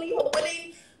definitely a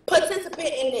willing participant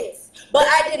in this, but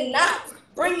I did not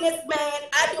bring this man.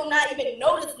 I do not even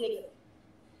know this nigga.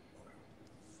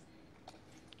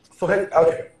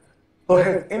 So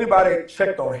has anybody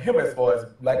checked on him as far as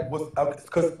like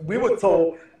because we were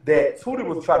told that Tootie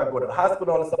was trying to go to the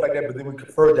hospital and stuff like that, but then we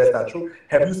confirmed that's not true.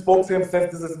 Have you spoke to him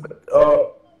since this is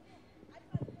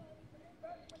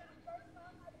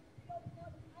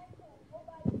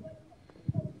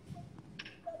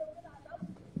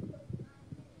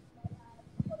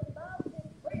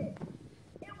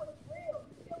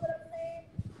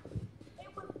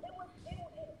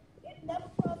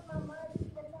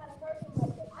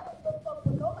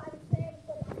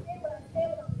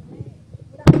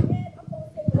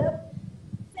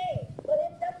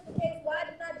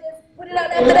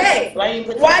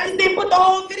Why did they put the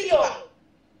whole video out?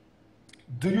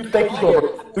 Do you think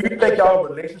y'all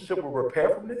relationship will repair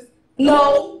from this?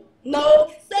 No.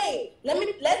 Say,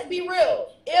 let's be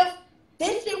real. If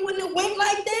this shit wouldn't have went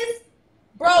like this,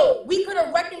 bro, we could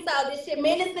have reconciled this shit.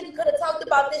 Me and this nigga could have talked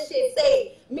about this shit.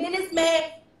 Say, me and this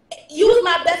man, you was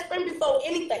my best friend before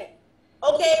anything.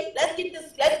 Okay? Let's get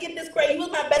this straight. You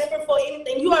was my best friend before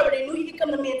anything. You already knew you could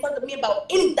come to me and talk to me about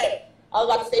anything. I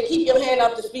was about to say, keep your hand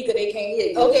off the speaker, they can't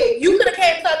hear you. Okay, you could have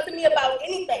came and talked to me about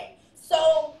anything.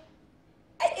 So,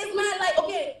 it's not like,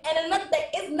 okay, and another thing,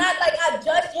 it's not like I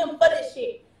judged him for this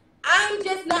shit. I'm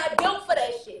just not built for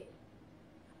that shit.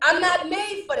 I'm not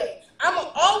made for that.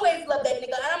 I'ma always love that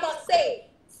nigga, and I'm gonna say,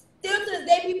 still to this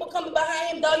day, people coming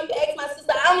behind him, dog, you can ask my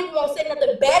sister, I don't even want to say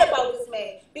nothing bad about this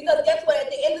man. Because guess what,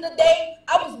 at the end of the day,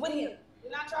 I was with him.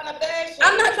 You're not trying to bash him.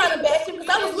 I'm not trying to bash him because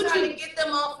I was with you. Trying to get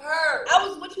them off her. I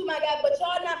was with you, my guy, but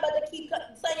y'all not about to keep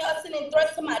saying y'all sending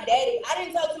threats to my daddy. I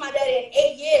didn't talk to my daddy in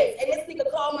 8 years, and this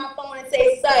nigga called my phone and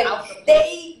say, son,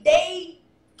 they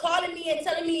calling me and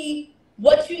telling me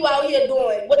what you out here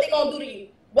doing, what they gonna do to you,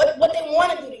 what they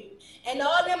want to do to you. And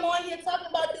all them on here talking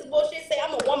about this bullshit say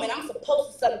I'm a woman, I'm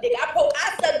supposed to suck dick. I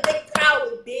suck dick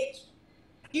proudly, bitch.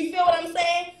 You feel what I'm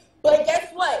saying? But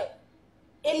guess what?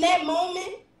 In that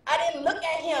moment, I didn't look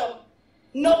at him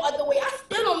no other way. I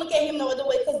still don't look at him no other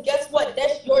way because guess what?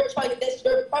 That's your choice. That's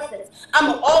your preference. I'm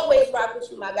going to always rock with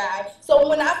you, my guy. So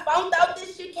when I found out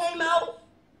this shit came out,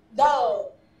 dog,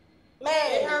 man,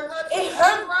 it hurt. It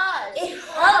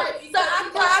hurt. So I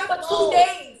cried for 2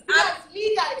 days.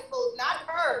 He got exposed, not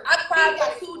her. I cried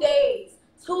for 2 days.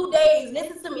 2 days.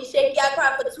 Listen to me, Shakie. I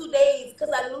cried for 2 days because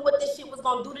I knew what this shit was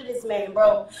going to do to this man,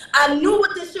 bro. I knew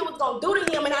what this shit was going to do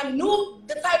to him, and I knew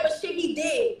the type of shit he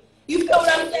did. You feel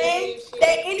what I'm saying?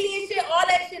 That Indian shit, all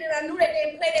that shit, and I knew that they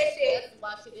didn't play that shit.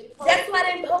 That's why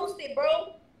I didn't post it,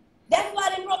 bro. That's why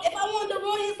I didn't post it. If I wanted to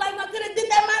ruin his life, I could have did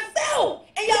that myself.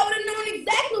 And y'all would have known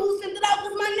exactly who sent it out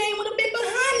because my name would have been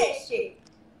behind that shit.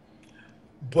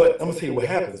 But I'm going to tell you what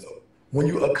happens, though. When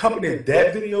you accompanied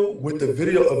that video with the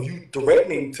video of you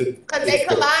threatening to... Because they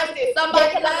collaged it.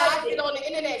 Somebody collaged it on the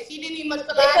internet. She didn't even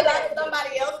collage it.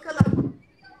 Somebody else collaged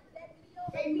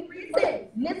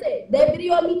it. Listen, that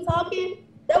video of me talking,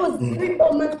 that was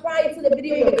 3-4 months prior to the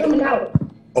video even coming out.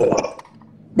 Oh, wow.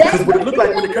 Because what it looked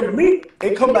like when it come to me,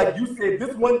 it come like you said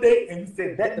this one day and you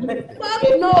said that the next day.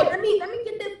 No, let me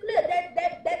get this clear.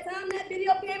 That time that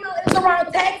video came out, it was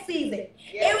around tax season.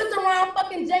 Yeah. It was around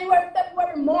fucking January,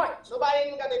 February, March. Nobody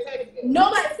even got their taxes in.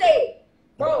 Nobody said,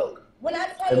 bro, when I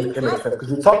tell you... It makes sense, because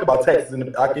you talked about taxes,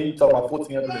 and I can you talk about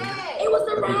 1,400. Yeah, it was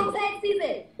around tax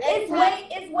season.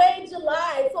 It's way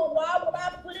July, so why would I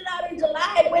put it out in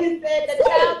July when it said the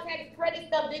child tax credit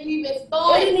stuff didn't even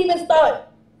start? It didn't even start.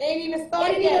 They ain't even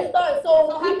started yet.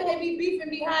 So how can they be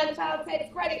beefing behind child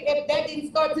tax credit if that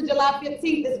didn't start to July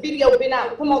 15th? This video been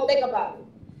out. Come on, think about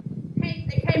it.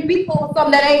 They can't beef over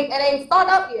something that ain't start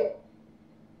up yet.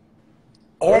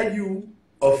 Are you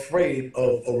afraid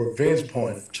of a revenge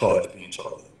porn charge being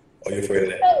charged? Are you afraid of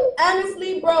that? Hey,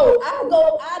 honestly, bro, I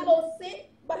go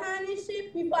sit behind this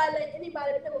shit before I let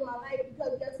anybody play with my life,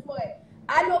 because guess what?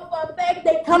 I know for a fact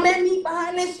they come at me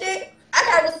behind this shit. I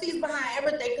got receipts behind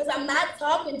everything, because I'm not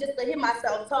talking just to hear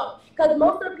myself talk. Because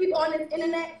most of the people on this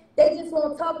internet, they just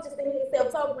won't talk just to hear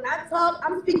themselves talk. When I talk,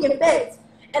 I'm speaking facts.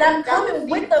 And I'm coming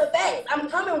with the facts. I'm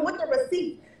coming with the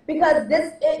receipts. Because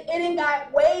it ain't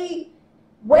got way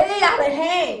out of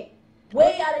hand.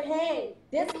 Way out of hand.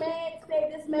 This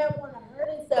man want to hurt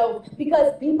himself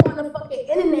because people on the fucking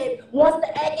internet wants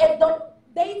to act as though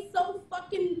they so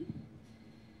fucking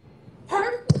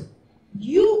perfect.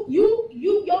 Your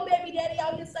baby daddy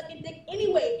out here sucking dick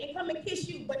anyway and come and kiss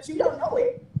you, but you don't know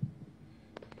it.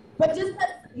 But just cause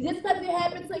it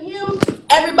happened to him,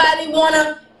 everybody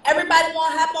wanna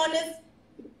hop on this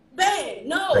band.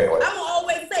 No, I'ma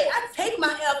always say I take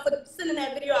my L for sending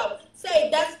that video out.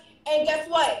 And guess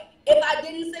what? If I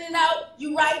didn't send it out,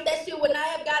 you right, that shit would not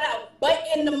have got out. But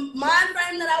in the mind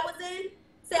frame that I was in,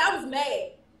 say I was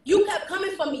mad. You kept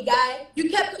coming for me, guy. You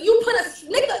put a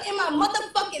snicker in my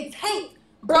motherfucking tank,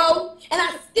 bro. And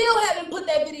I still haven't put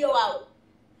that video out.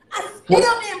 I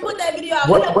still didn't put that video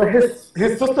out. But his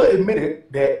sister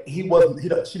admitted that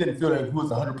she didn't feel that he was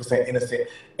 100% innocent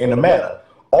in the matter.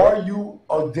 Are you,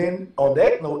 then on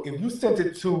that note, if you sent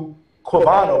it to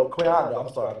Quivano,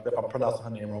 I'm sorry if I'm pronouncing her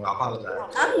name wrong, I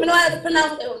apologize. I don't even know how to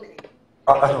pronounce that name.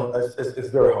 I know, it's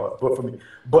very hard for me.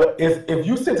 But if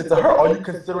you sent it to her, are you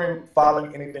considering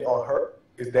filing anything on her?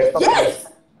 Is that something? Yes!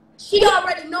 She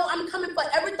already know I'm coming for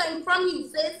everything from you,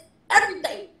 sis.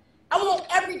 Everything. I want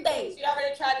everything. She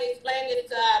already tried to explain it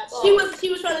to Paul.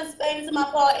 She was trying to explain it to my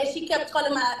Paul, and she kept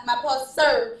calling my Paul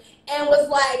sir, and was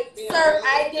like, sir,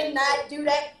 I did not do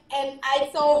that. And I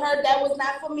told her that was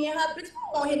not for me and her. Bitch,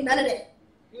 I don't want to hear none of that.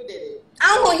 You did it.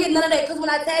 I don't want to hear none of that, because when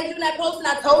I tagged you in that post and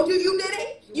I told you you did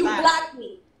it, you blocked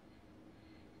me.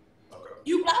 Okay.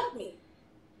 You blocked me.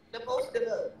 The post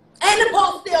still up. And the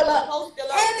post still up. The post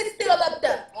still up. And it's still up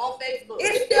there. On Facebook.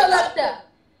 It's still up there.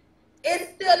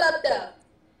 It's still up there.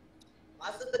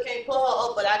 My sister can't pull her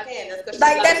up, but I can. That's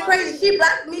that's crazy. She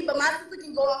blocked me, but my sister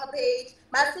can go on her page.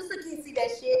 My sister can see that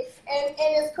shit. And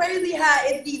it's crazy how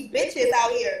it's these bitches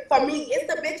out here. For me,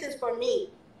 it's the bitches for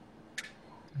me.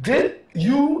 Did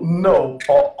you know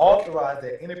or authorize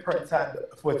at any point in time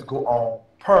for it to go on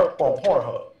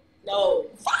Pornhub? No.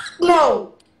 Fuck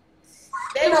no.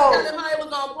 They were telling her it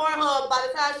was on Pornhub. By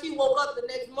the time she woke up the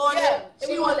next morning,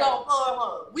 she was on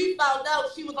Pornhub. We found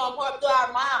out she was on Pornhub through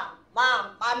our mom.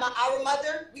 Our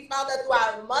mother, we found out through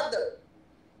our mother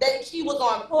that she was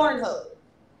on Pornhub.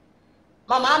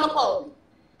 My mama called me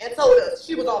and told us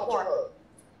she was on Pornhub.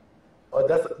 Oh,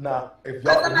 that's now if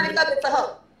y'all. Somebody got it to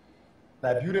her.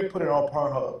 Now, if you didn't put it on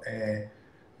Pornhub and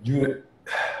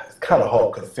it's kind of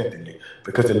hard consentingly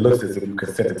because it looks as if you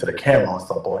consented to the camera on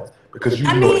some point because you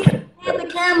know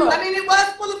the camera. I mean, it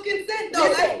was full of consent though.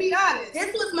 Let's be honest.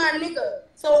 This was my nigga,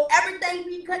 so everything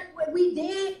we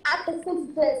did, I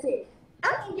consented to that shit.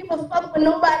 I don't give a fuck what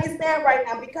nobody's saying right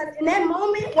now, because in that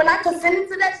moment when I consented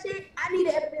to that shit, I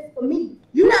needed evidence for me.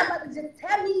 You're not about to just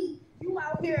tell me you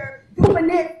out here doing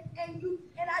this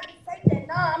and I just say that.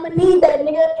 Nah, I'ma need that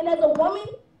nigga. And as a woman,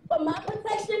 for my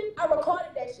protection, I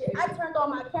recorded that shit. I turned on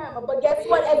my camera, but guess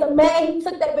what? As a man, he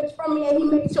took that bitch from me and he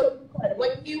made sure he recorded it.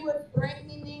 When he was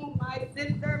threatening my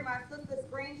sister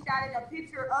screenshotted a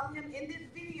picture of him in this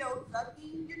video,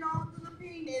 sucking, to the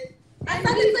penis. I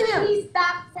sucked it to him. He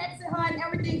stopped texting her and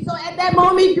everything. So at that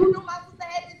moment, you knew my sister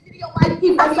had this video. Why you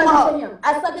keep I sucked it to him.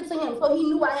 I sucked it to him, so he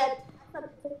knew I had.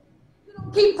 You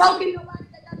don't keep poking nobody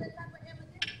that got that type of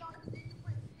evidence on it. Then you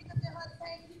put niggas in her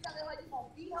tank. You telling her you gonna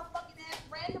beat her fucking ass.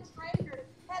 Random strangers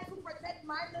had to protect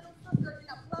my little sister in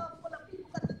a club full of people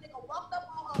because the nigga walked up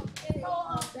on her and told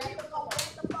her that he was gonna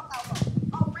raise the fuck out of her.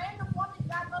 A random woman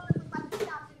got up and was like, "We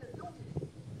not finna do this.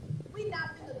 We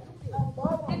not finna do this."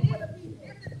 And this is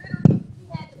literally she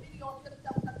had the video of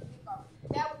himself sucking dick off.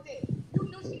 That was it. You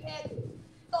knew she had it.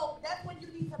 So that's when you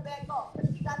need to back off because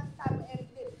she got this type of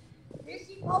ammunition. Did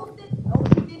she post it? No,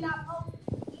 she did not post it.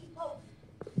 He posted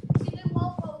it. She didn't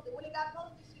want to post it. When it got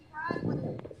posted, she cried with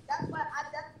him. That's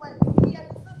what me as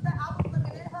a sister, I was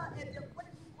looking at her and just, what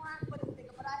is you crying for this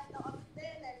nigga? But I had to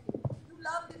understand that you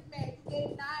love this man. You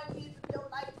gave 9 years of your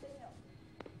life to him.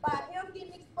 By him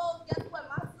getting exposed, guess what?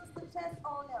 My sister chest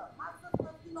on there. My sister,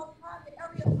 private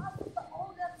area. My sister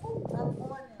owned that too.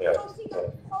 So she got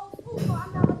exposed too. So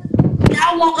I'm not understanding. Y'all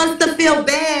y'all want us to feel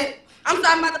bad. I'm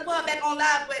sorry, I'm about to put her back on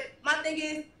live, but my thing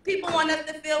is, people want us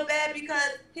to feel bad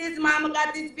because his mama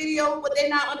got this video, but they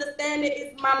not understanding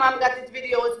is my mama got this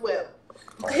video as well.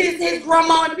 His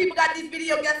grandma and people got this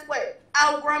video, guess what?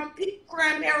 Our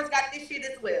grandparents got this shit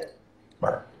as well.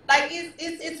 Right. Like,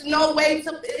 it's no way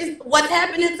to, what's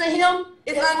happening to him,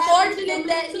 it's unfortunate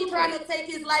that he's trying to take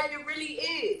his life. It really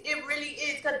is. It really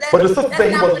is. Cause that's, but the sister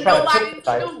said he wasn't trying to nobody take his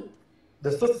life.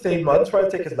 The sister said he wasn't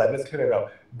trying to take his life. Let's clear it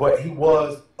out. But he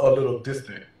was a little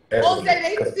distant. Oh,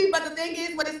 they see, but the thing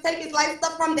is, what is take his life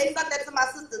stuff from, they sucked that to my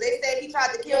sister. They said he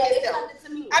tried to kill himself.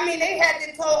 I mean, they had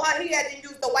to told her he had to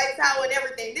use the white towel and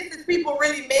everything. This is people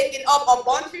really making up a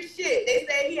bunch of shit. They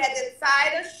said he had to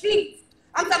tie the sheets.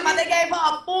 I'm talking about they gave her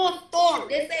a full story.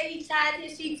 They say he tied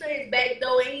his sheet to his back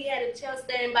door and he had a chair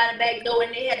standing by the back door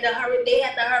and they had to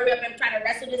hurry up and try to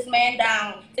wrestle this man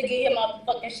down to get him off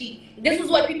the fucking sheet. This is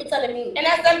what people telling me. And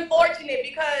that's unfortunate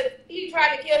because he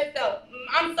tried to kill himself.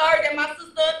 I'm sorry that my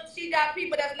sister, she got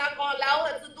people that's not gonna allow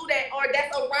her to do that or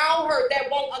that's around her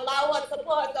that won't allow her to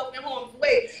put herself in harm's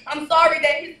way. I'm sorry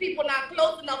that his people not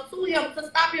close enough to him to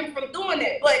stop him from doing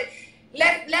that. But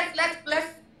let's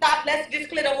stop. Let's just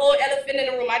clear the whole elephant in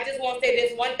the room. I just want to say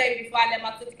this one thing before I let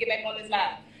my sister get back on this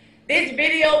live. This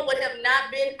video would have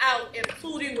not been out if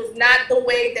Tootie was not the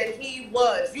way that he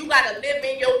was. You got to live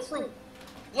in your truth.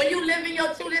 When you live in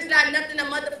your truth, it's not nothing a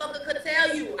motherfucker could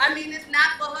tell you. I mean, it's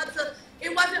not for her to,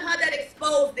 it wasn't her that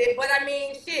exposed it, but I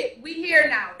mean, shit, we here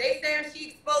now. They saying she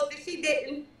exposed it, she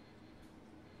didn't.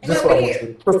 This is what I want you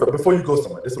to do. Before you go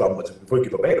somewhere, this is what I want you to do. Before you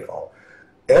give a man the phone,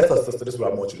 ask her sister, this is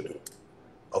what I want you to do.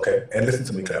 Okay, and listen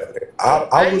to me carefully.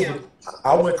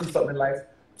 I went through something in life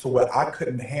to where I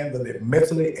couldn't handle it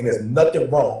mentally, and there's nothing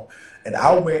wrong. And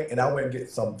I went and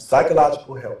get some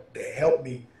psychological help that helped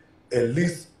me at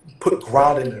least put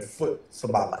ground in the foot to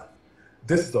my life.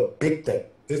 This is a big thing.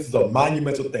 This is a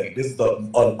monumental thing. This is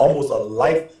almost a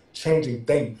life-changing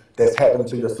thing that's happening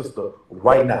to your sister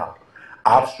right now.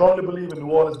 I strongly believe in New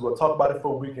Orleans. We'll talk about it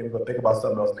for a week and we'll think about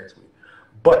something else next week.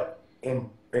 But in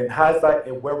hindsight,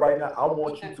 and where right now, I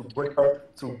want you to bring her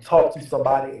to talk to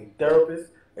somebody, a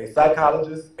therapist, a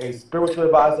psychologist, a spiritual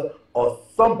advisor, or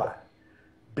somebody.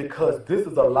 Because this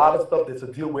is a lot of stuff that's to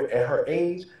deal with at her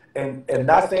age. And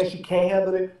not saying she can't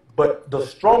handle it, but the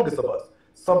strongest of us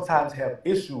sometimes have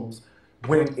issues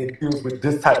when it deals with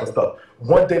this type of stuff.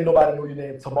 One day nobody know your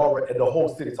name, tomorrow and the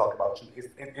whole city talk about you.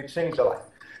 It changed your life.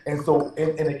 And so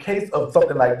in the case of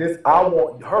something like this, I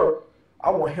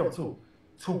want him too,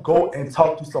 to go and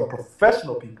talk to some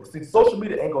professional people. See, social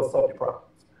media ain't gonna solve your problems.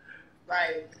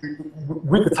 Right.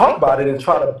 We could talk about it and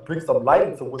try to bring some light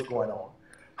into what's going on.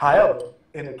 However,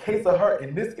 in the case of her,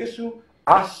 in this issue,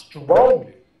 I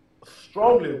strongly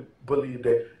believe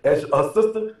that as a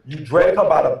sister, you drag her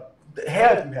by the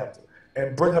hair if you have to,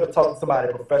 and bring her to talk to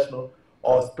somebody professional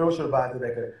or a spiritual advisor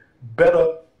that can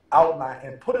better outline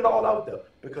and put it all out there,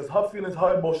 because her feelings,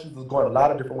 her emotions is going a lot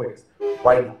of different ways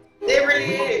right now. There really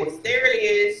is. There really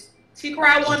is. She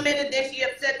cried one minute, then she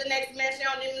upset the next minute. She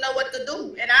don't even know what to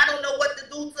do. And I don't know what to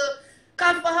do to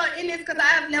comfort her in this because I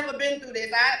have never been through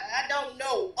this. I don't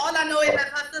know. All I know is that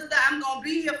her sister, I'm going to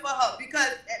be here for her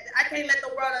because I can't let the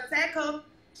world attack her.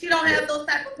 She don't have those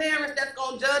type of parents that's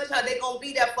going to judge her. They're going to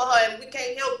be there for her, and we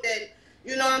can't help that.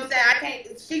 You know what I'm saying? I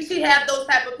can't. She have those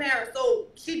type of parents, so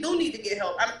she do need to get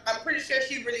help. I'm pretty sure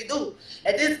she really do.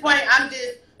 At this point, I'm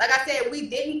just, like I said, we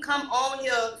didn't come on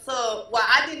here to, well,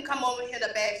 I didn't come over here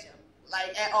to bash him,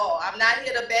 like, at all. I'm not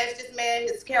here to bash this man,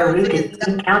 his character, his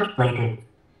stuff.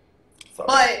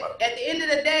 But at the end of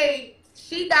the day,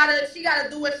 she gotta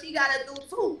do what she gotta do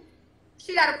too.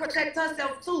 She gotta protect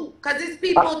herself too. Cause it's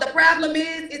people, the problem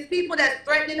is, it's people that's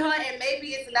threatening her, and maybe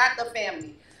it's not the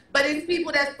family. But it's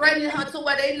people that's threatening her to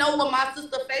where they know what my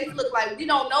sister's face look like. We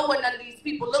don't know what none of these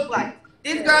people look like.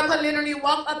 This girl could literally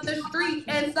walk up the street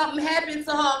and something happened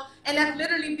to her, and that's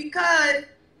literally because,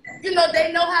 you know,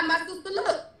 they know how my sister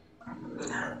look.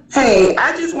 Hey,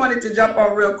 I just wanted to jump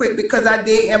on real quick because I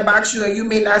did inbox you and you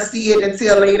may not see it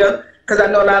until later because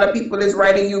I know a lot of people is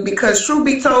writing you, because truth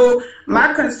be told,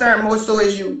 my concern more so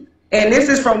is you. And this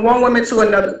is from one woman to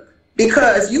another.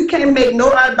 Because you can't make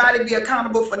nobody be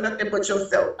accountable for nothing but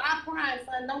yourself. I'm crying,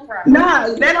 son. Don't cry.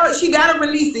 Nah, she gotta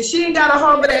release it. She ain't gotta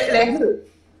harbor that hurt.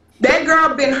 That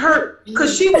girl been hurt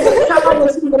because she was a child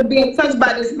when she was being touched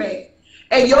by this man.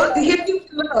 And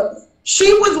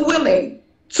she was willing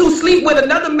to sleep with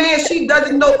another man she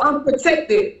doesn't know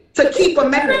unprotected to keep her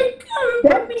married.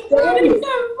 That's scary. You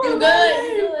good.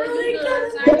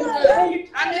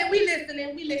 I mean, we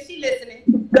listening. She listening.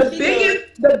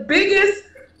 The biggest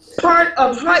part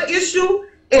of her issue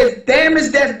is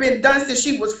damage that's been done since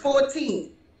she was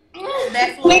 14.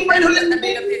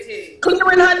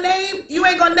 clearing her name, you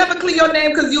ain't gonna never clear your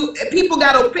name because people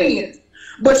got opinions.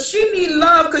 But she need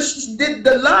love because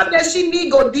the love that she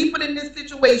need go deeper than this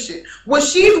situation. What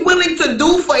she's willing to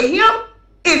do for him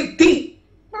is deep.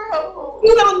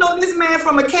 You don't know this man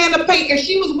from a can of paint, and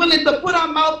she was willing to put her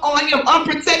mouth on him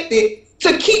unprotected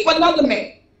to keep another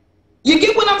man. You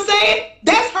get what I'm saying?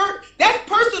 That's hurt. That's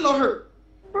personal hurt.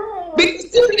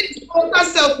 Because she exposed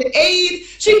herself to AIDS.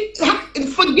 She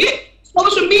forget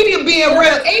social media being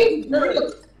real. AIDS is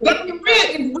real.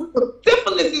 Gonorrhea is real.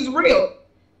 Syphilis is real.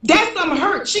 That's some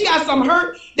hurt. She got some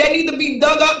hurt that need to be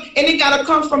dug up, and it gotta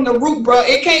come from the root, bro.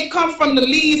 It can't come from the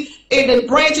leaves and the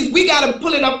branches. We gotta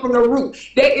pull it up from the root.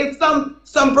 There is some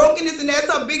brokenness, and that's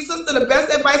her big sister. The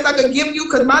best advice I could give you,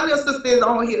 because my little sister is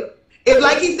on here. It's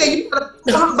like he said, you gotta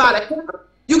pull her by the hair.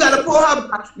 You gotta pull her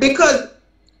by, because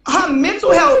her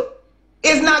mental health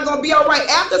is not gonna be all right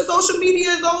after social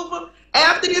media is over.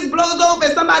 After this blows over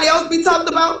and somebody else be talked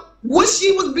about, what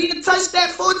she was being touched at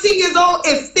 14 years old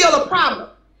is still a problem.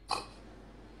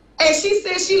 And she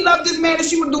said she loved this man and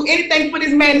she would do anything for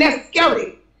this man. That's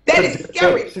scary. That is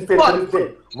scary. She said to this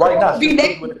day, right now, she's doing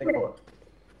anything for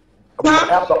him.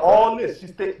 After all this, she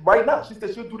said right now, she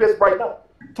said she'll do this right now.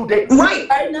 Today. Right.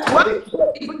 Right now. Right.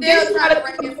 Still trying to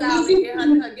reconcile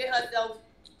and get herself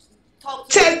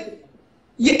talked to.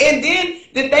 Yeah, and then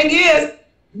the thing is,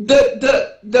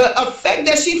 the effect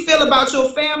that she feel about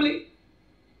your family,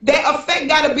 that effect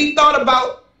got to be thought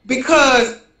about,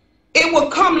 because it will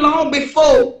come long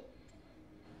before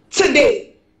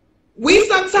today. We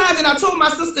sometimes, and I told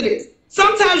my sister this,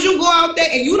 sometimes you go out there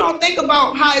and you don't think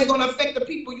about how it's going to affect the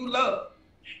people you love.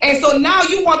 And so now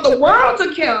you want the world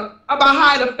to care about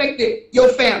how it affected your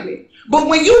family. But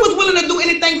when you was willing to do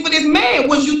anything for this man,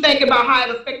 was you thinking about how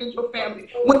it affected your family?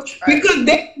 Because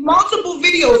there's multiple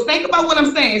videos. Think about what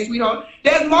I'm saying, sweetheart.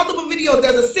 There's multiple videos.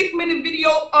 There's a 6-minute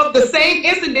video of the same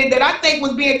incident that I think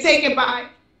was being taken by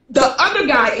the other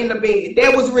guy in the bed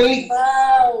that was released.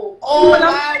 Wow. Oh,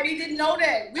 wow. We didn't know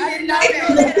that. We didn't know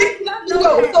that. It's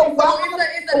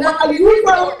another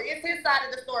story. It's his side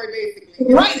of the story,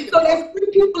 basically. Right. So there's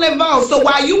 3 people involved. So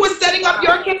while you were setting up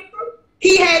your camera,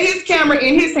 he had his camera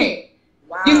in his hand.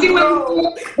 Wow. You see what I'm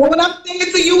saying? Well, what I'm saying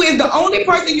to you is the only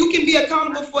person you can be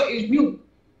accountable for is you.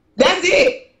 That's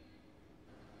it.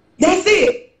 That's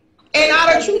it. And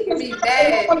out of truth, me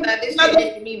mad. This shit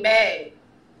making me mad.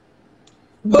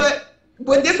 But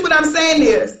this what I'm saying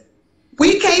is,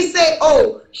 we can't say,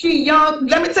 oh, she young.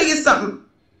 Let me tell you something.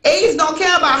 Age don't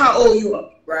care about how old you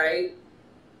are. Right.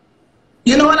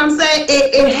 You know what I'm saying?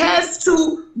 It has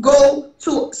to go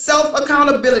to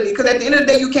self-accountability, because at the end of the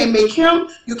day, you can't make him,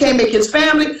 you can't make his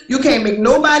family, you can't make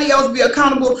nobody else be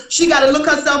accountable. She got to look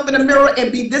herself in the mirror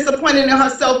and be disappointed in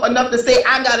herself enough to say,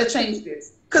 I got to change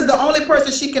this. Because the only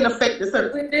person she can affect is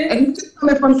her. And he's just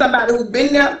coming from somebody who's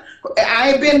been there.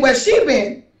 I ain't been where she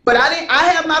been, but I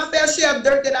have my fair share of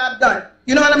dirt that I've done.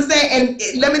 You know what I'm saying? And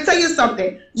let me tell you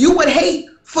something. You would hate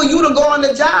for you to go on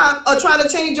the job or try to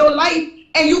change your life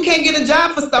and you can't get a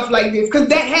job for stuff like this, because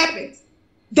that happens.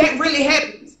 That really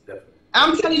happens. Definitely.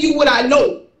 I'm telling you what I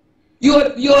know.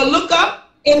 You'll look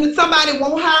up and somebody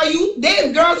won't hire you.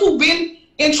 There's girls who've been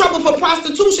in trouble for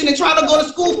prostitution and try to go to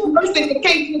school for nursing and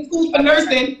can't get to school for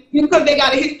nursing because they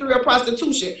got a history of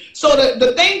prostitution. So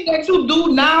the things that you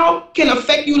do now can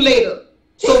affect you later.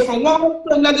 So from one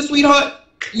to another, sweetheart,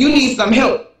 you need some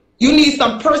help. You need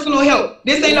some personal help.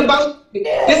 This ain't about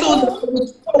this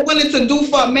was so willing to do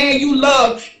for a man you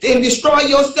love and destroy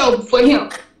yourself for him.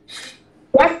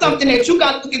 That's something that you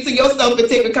got to look into yourself and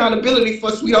take accountability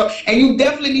for, sweetheart. And you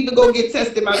definitely need to go get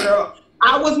tested, my girl.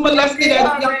 I was molested as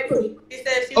a young person. She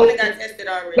said she got tested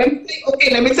already.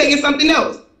 Let me tell you something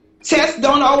else. Tests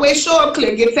don't always show up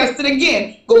clear. Get tested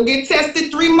again. Go get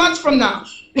tested 3 months from now.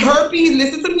 Herpes,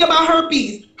 listen to me about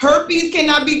herpes. Herpes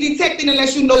cannot be detected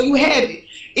unless you know you have it.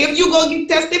 If you go get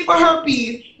tested for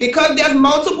herpes, because there's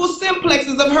multiple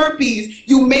simplexes of herpes,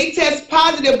 you may test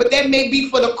positive, but that may be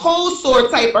for the cold sore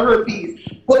type of herpes.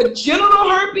 But genital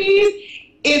herpes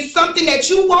is something that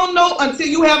you won't know until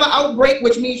you have an outbreak,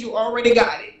 which means you already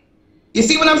got it. You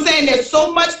see what I'm saying? There's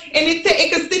so much, and it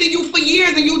can sit in you for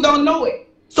years and you don't know it.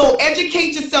 So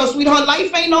educate yourself, sweetheart.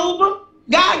 Life ain't over.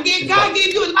 God gave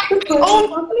you a life.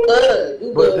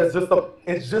 But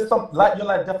it's just some, like your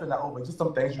life definitely not over. It's just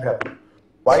some things you have to do.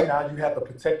 Right now, you have to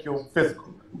protect your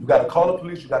physical. You got to call the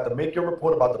police. You got to make your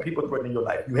report about the people threatening your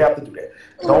life. You have to do that.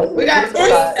 Don't. We got you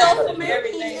got to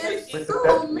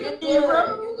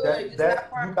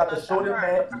show them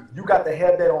that. You got to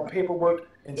have that on paperwork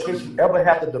in case you ever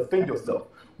have to defend yourself.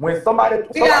 When somebody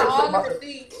threatened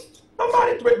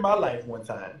my life one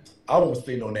time, I won't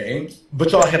say no names,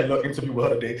 but y'all had a little interview with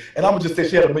her today, and I'm gonna just say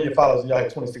she had 1 million followers, and y'all had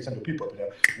 2,600 people up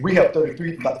there. We have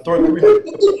 3,300,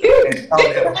 and I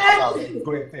only have 1,000.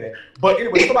 Go ahead and say that. But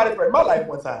anyway, somebody threatened my life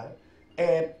one time,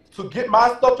 and to get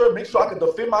my stuff to her, make sure I could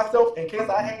defend myself in case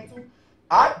I had to,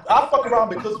 I fuck around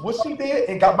because what she did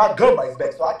and got my gun rights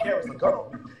back, so I carry some gun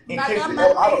on me in case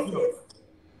I don't, you know.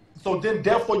 So then,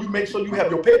 therefore, you make sure you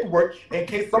have your paperwork in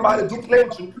case somebody do play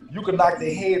with you. You can knock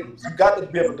their head loose. You got to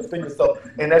be able to defend yourself,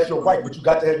 and that's your right. But you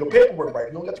got to have your paperwork right.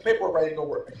 If you don't got your paperwork right, it ain't gonna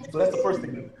work. So that's the first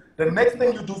thing you do. The next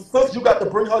thing you do, sis, you got to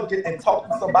bring her and talk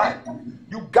to somebody.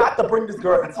 You got to bring this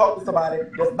girl and talk to somebody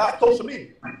that's not social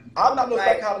media. I'm not no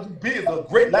psychologist. B is a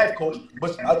great life coach,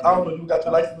 but I don't know. You got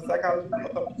your license in psychology?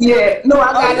 Yeah, no,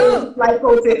 I got a life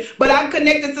coach, but I'm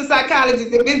connected to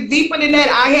psychologists. If it's deeper than that,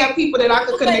 I have people that I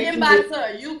can connect to.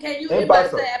 Her. Can you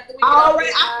inbox her after we already,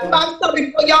 I inboxed her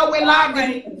before y'all went live.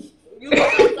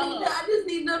 I just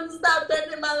need them to stop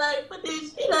threatening my life for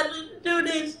this shit. I just do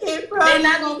this shit, bro. They're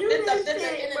not gonna this the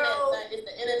internet, son. It's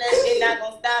the internet. They're not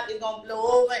gonna stop. It's gonna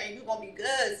blow over, and you're gonna be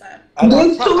good, son. I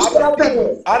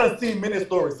done seen many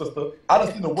stories, sister. I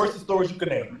done seen the worst stories you can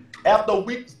name. After a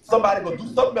week, somebody gonna do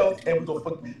something else, and we gonna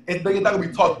it's not gonna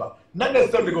be talked about. Not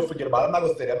necessarily gonna forget about it. I'm not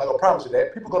gonna say that. I'm not gonna promise you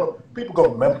that. People gonna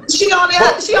remember. She only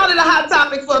the hot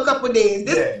topic for a couple of days.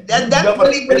 That's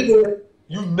really good.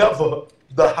 You never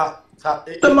the hot.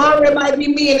 Tomorrow it might be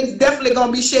me, and it's definitely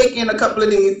gonna be Shakie in a couple of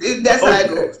days. That's how it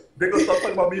goes. They're gonna start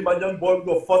talking about me and my young boy. We're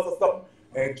gonna fuss or something,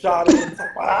 and child is gonna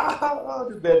talk about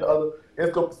this, that, and the other.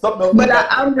 It's gonna something else. But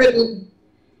I'm ready.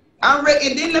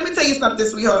 And then let me tell you something,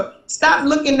 sweetheart. Stop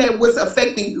looking at what's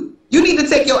affecting you. You need to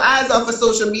take your eyes off of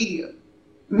social media.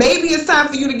 Maybe it's time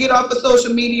for you to get off of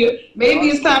social media. Maybe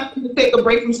it's time for you to take a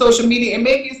break from social media. And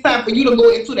maybe it's time for you to go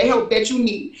into the help that you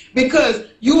need. Because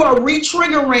you are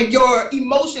re-triggering your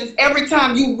emotions every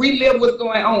time you relive what's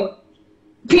going on.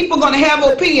 People are going to have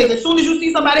opinions. As soon as you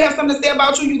see somebody have something to say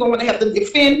about you, you're going to have to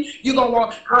defend. You're going to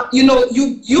want, you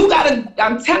got to,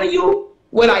 I'm telling you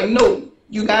what I know.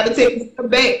 You got to take a step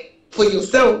back for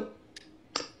yourself.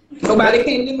 Nobody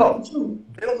can live on you.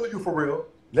 They don't know you for real.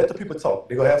 Let the people talk.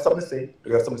 They're going to have something to say.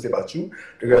 They're going to have something to say about you.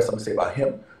 They're going to have something to say about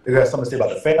him. They're going to have something to say about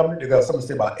the family. They're going to have something to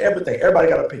say about everything. Everybody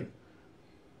got an opinion.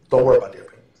 Don't worry about their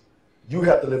opinions. You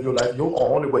have to live your life. You're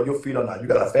only where your feet are now. You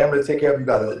got a family to take care of. You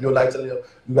got your life to live.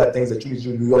 You got things that you need to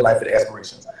do in your life and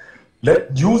aspirations.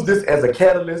 Use this as a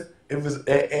catalyst and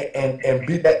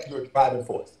be that your driving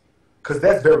force. Because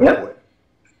that's very important.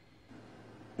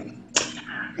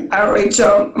 All right,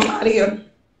 y'all. I'm out of here.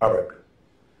 All right.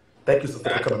 Thank you, sister,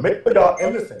 for coming. Make sure y'all,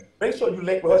 and listen, make sure you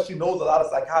link with her. She knows a lot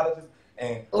of psychologists,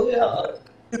 and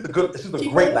she's a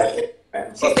great life coach.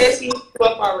 She said she's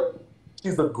already.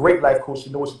 She's a great life coach. She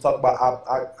knows what she talks about.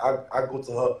 I go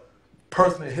to her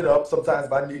personally, hit her up sometimes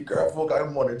if I need folk. I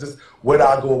want to just where do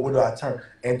I go, where do I turn,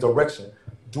 and direction.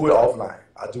 Do it offline.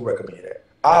 I do recommend that.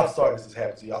 I'm sorry this is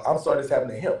happening to y'all. I'm sorry this happened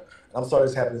to him. And I'm sorry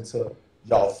this happening to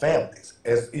y'all families,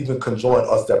 as even conjoined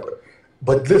or separate.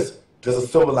 But listen, there's a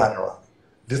silver lining around it.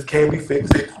 This can be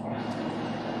fixed.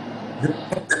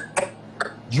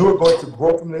 You're going to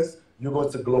grow from this. You're going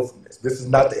to glow from this. This is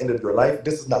not the end of your life.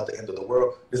 This is not the end of the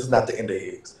world. This is not the end of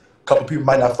his. A couple people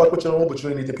might not fuck with you no more, but you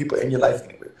don't need the people in your life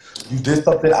anyway. You did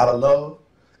something out of love,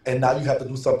 and now you have to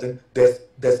do something that's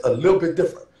a little bit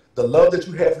different. The love that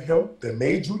you had for him that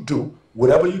made you do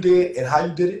whatever you did and how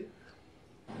you did it,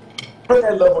 put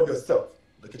that love on yourself.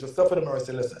 Look at yourself in the mirror and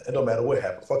say, listen, it don't matter what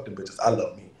happened. Fuck them bitches. I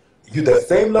love me. You that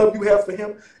same love you have for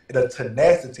him, and the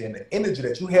tenacity and the energy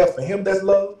that you have for him that's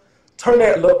love, turn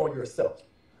that love on yourself.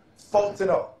 Faults and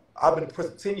all. I've been in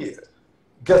prison 10 years.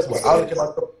 Guess what? I look at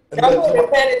myself. I'm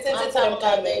paying attention to what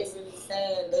that makes really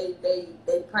sad. They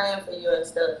praying for you and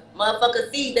stuff.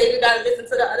 Motherfuckers see, they gotta listen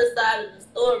to the other side of the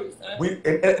story, son.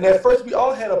 And at first we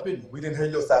all had opinion. We didn't hear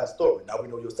your side of the story. Now we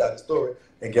know your side of the story.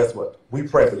 And guess what? We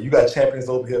pray for you. You got champions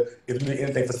over here. If you need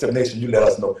anything for Sim Nation, you let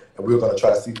us know. And we're gonna try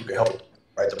to see if we can help you.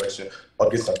 Right direction, or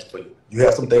get something for you. You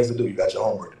have some things to do. You got your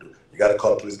homework to do. You got to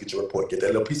call the police, get your report. Get that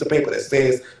little piece of paper that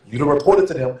says you to report it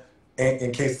to them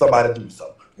in case somebody do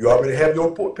something. You already have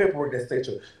your paperwork that states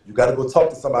you got to go talk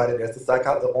to somebody that's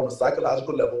on a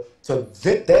psychological level to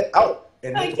vent that out.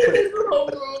 And I get this all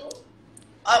right.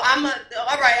 I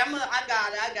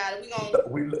got it.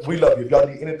 We love you. If y'all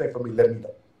need anything from me, let me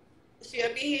know.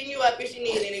 She'll be hitting you up if she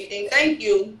needs anything. Thank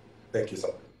you. Thank you so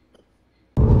much.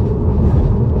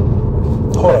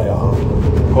 Hold on, y'all.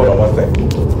 Hold on one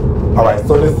second. All right,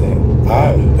 so listen.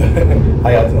 How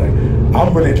y'all doing?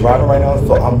 I'm really driving right now,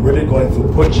 so I'm really going to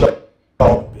put y'all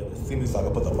on the bill. See me so I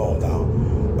can put the phone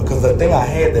down. Because the thing I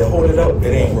had that hold it up, it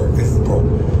ain't work. It's broke.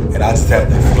 And I just have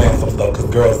to explain some stuff. Because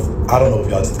girls, I don't know if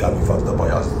y'all just got me fucked up or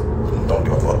y'all just don't give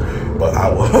give a fuck. But I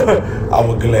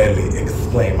will gladly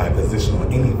explain my position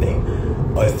on anything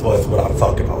as far as what I'm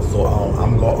talking about. So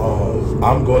I'm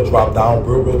gonna drop down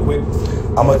real quick.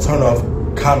 I'm gonna turn off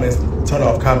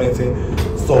commenting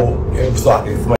so I can explain.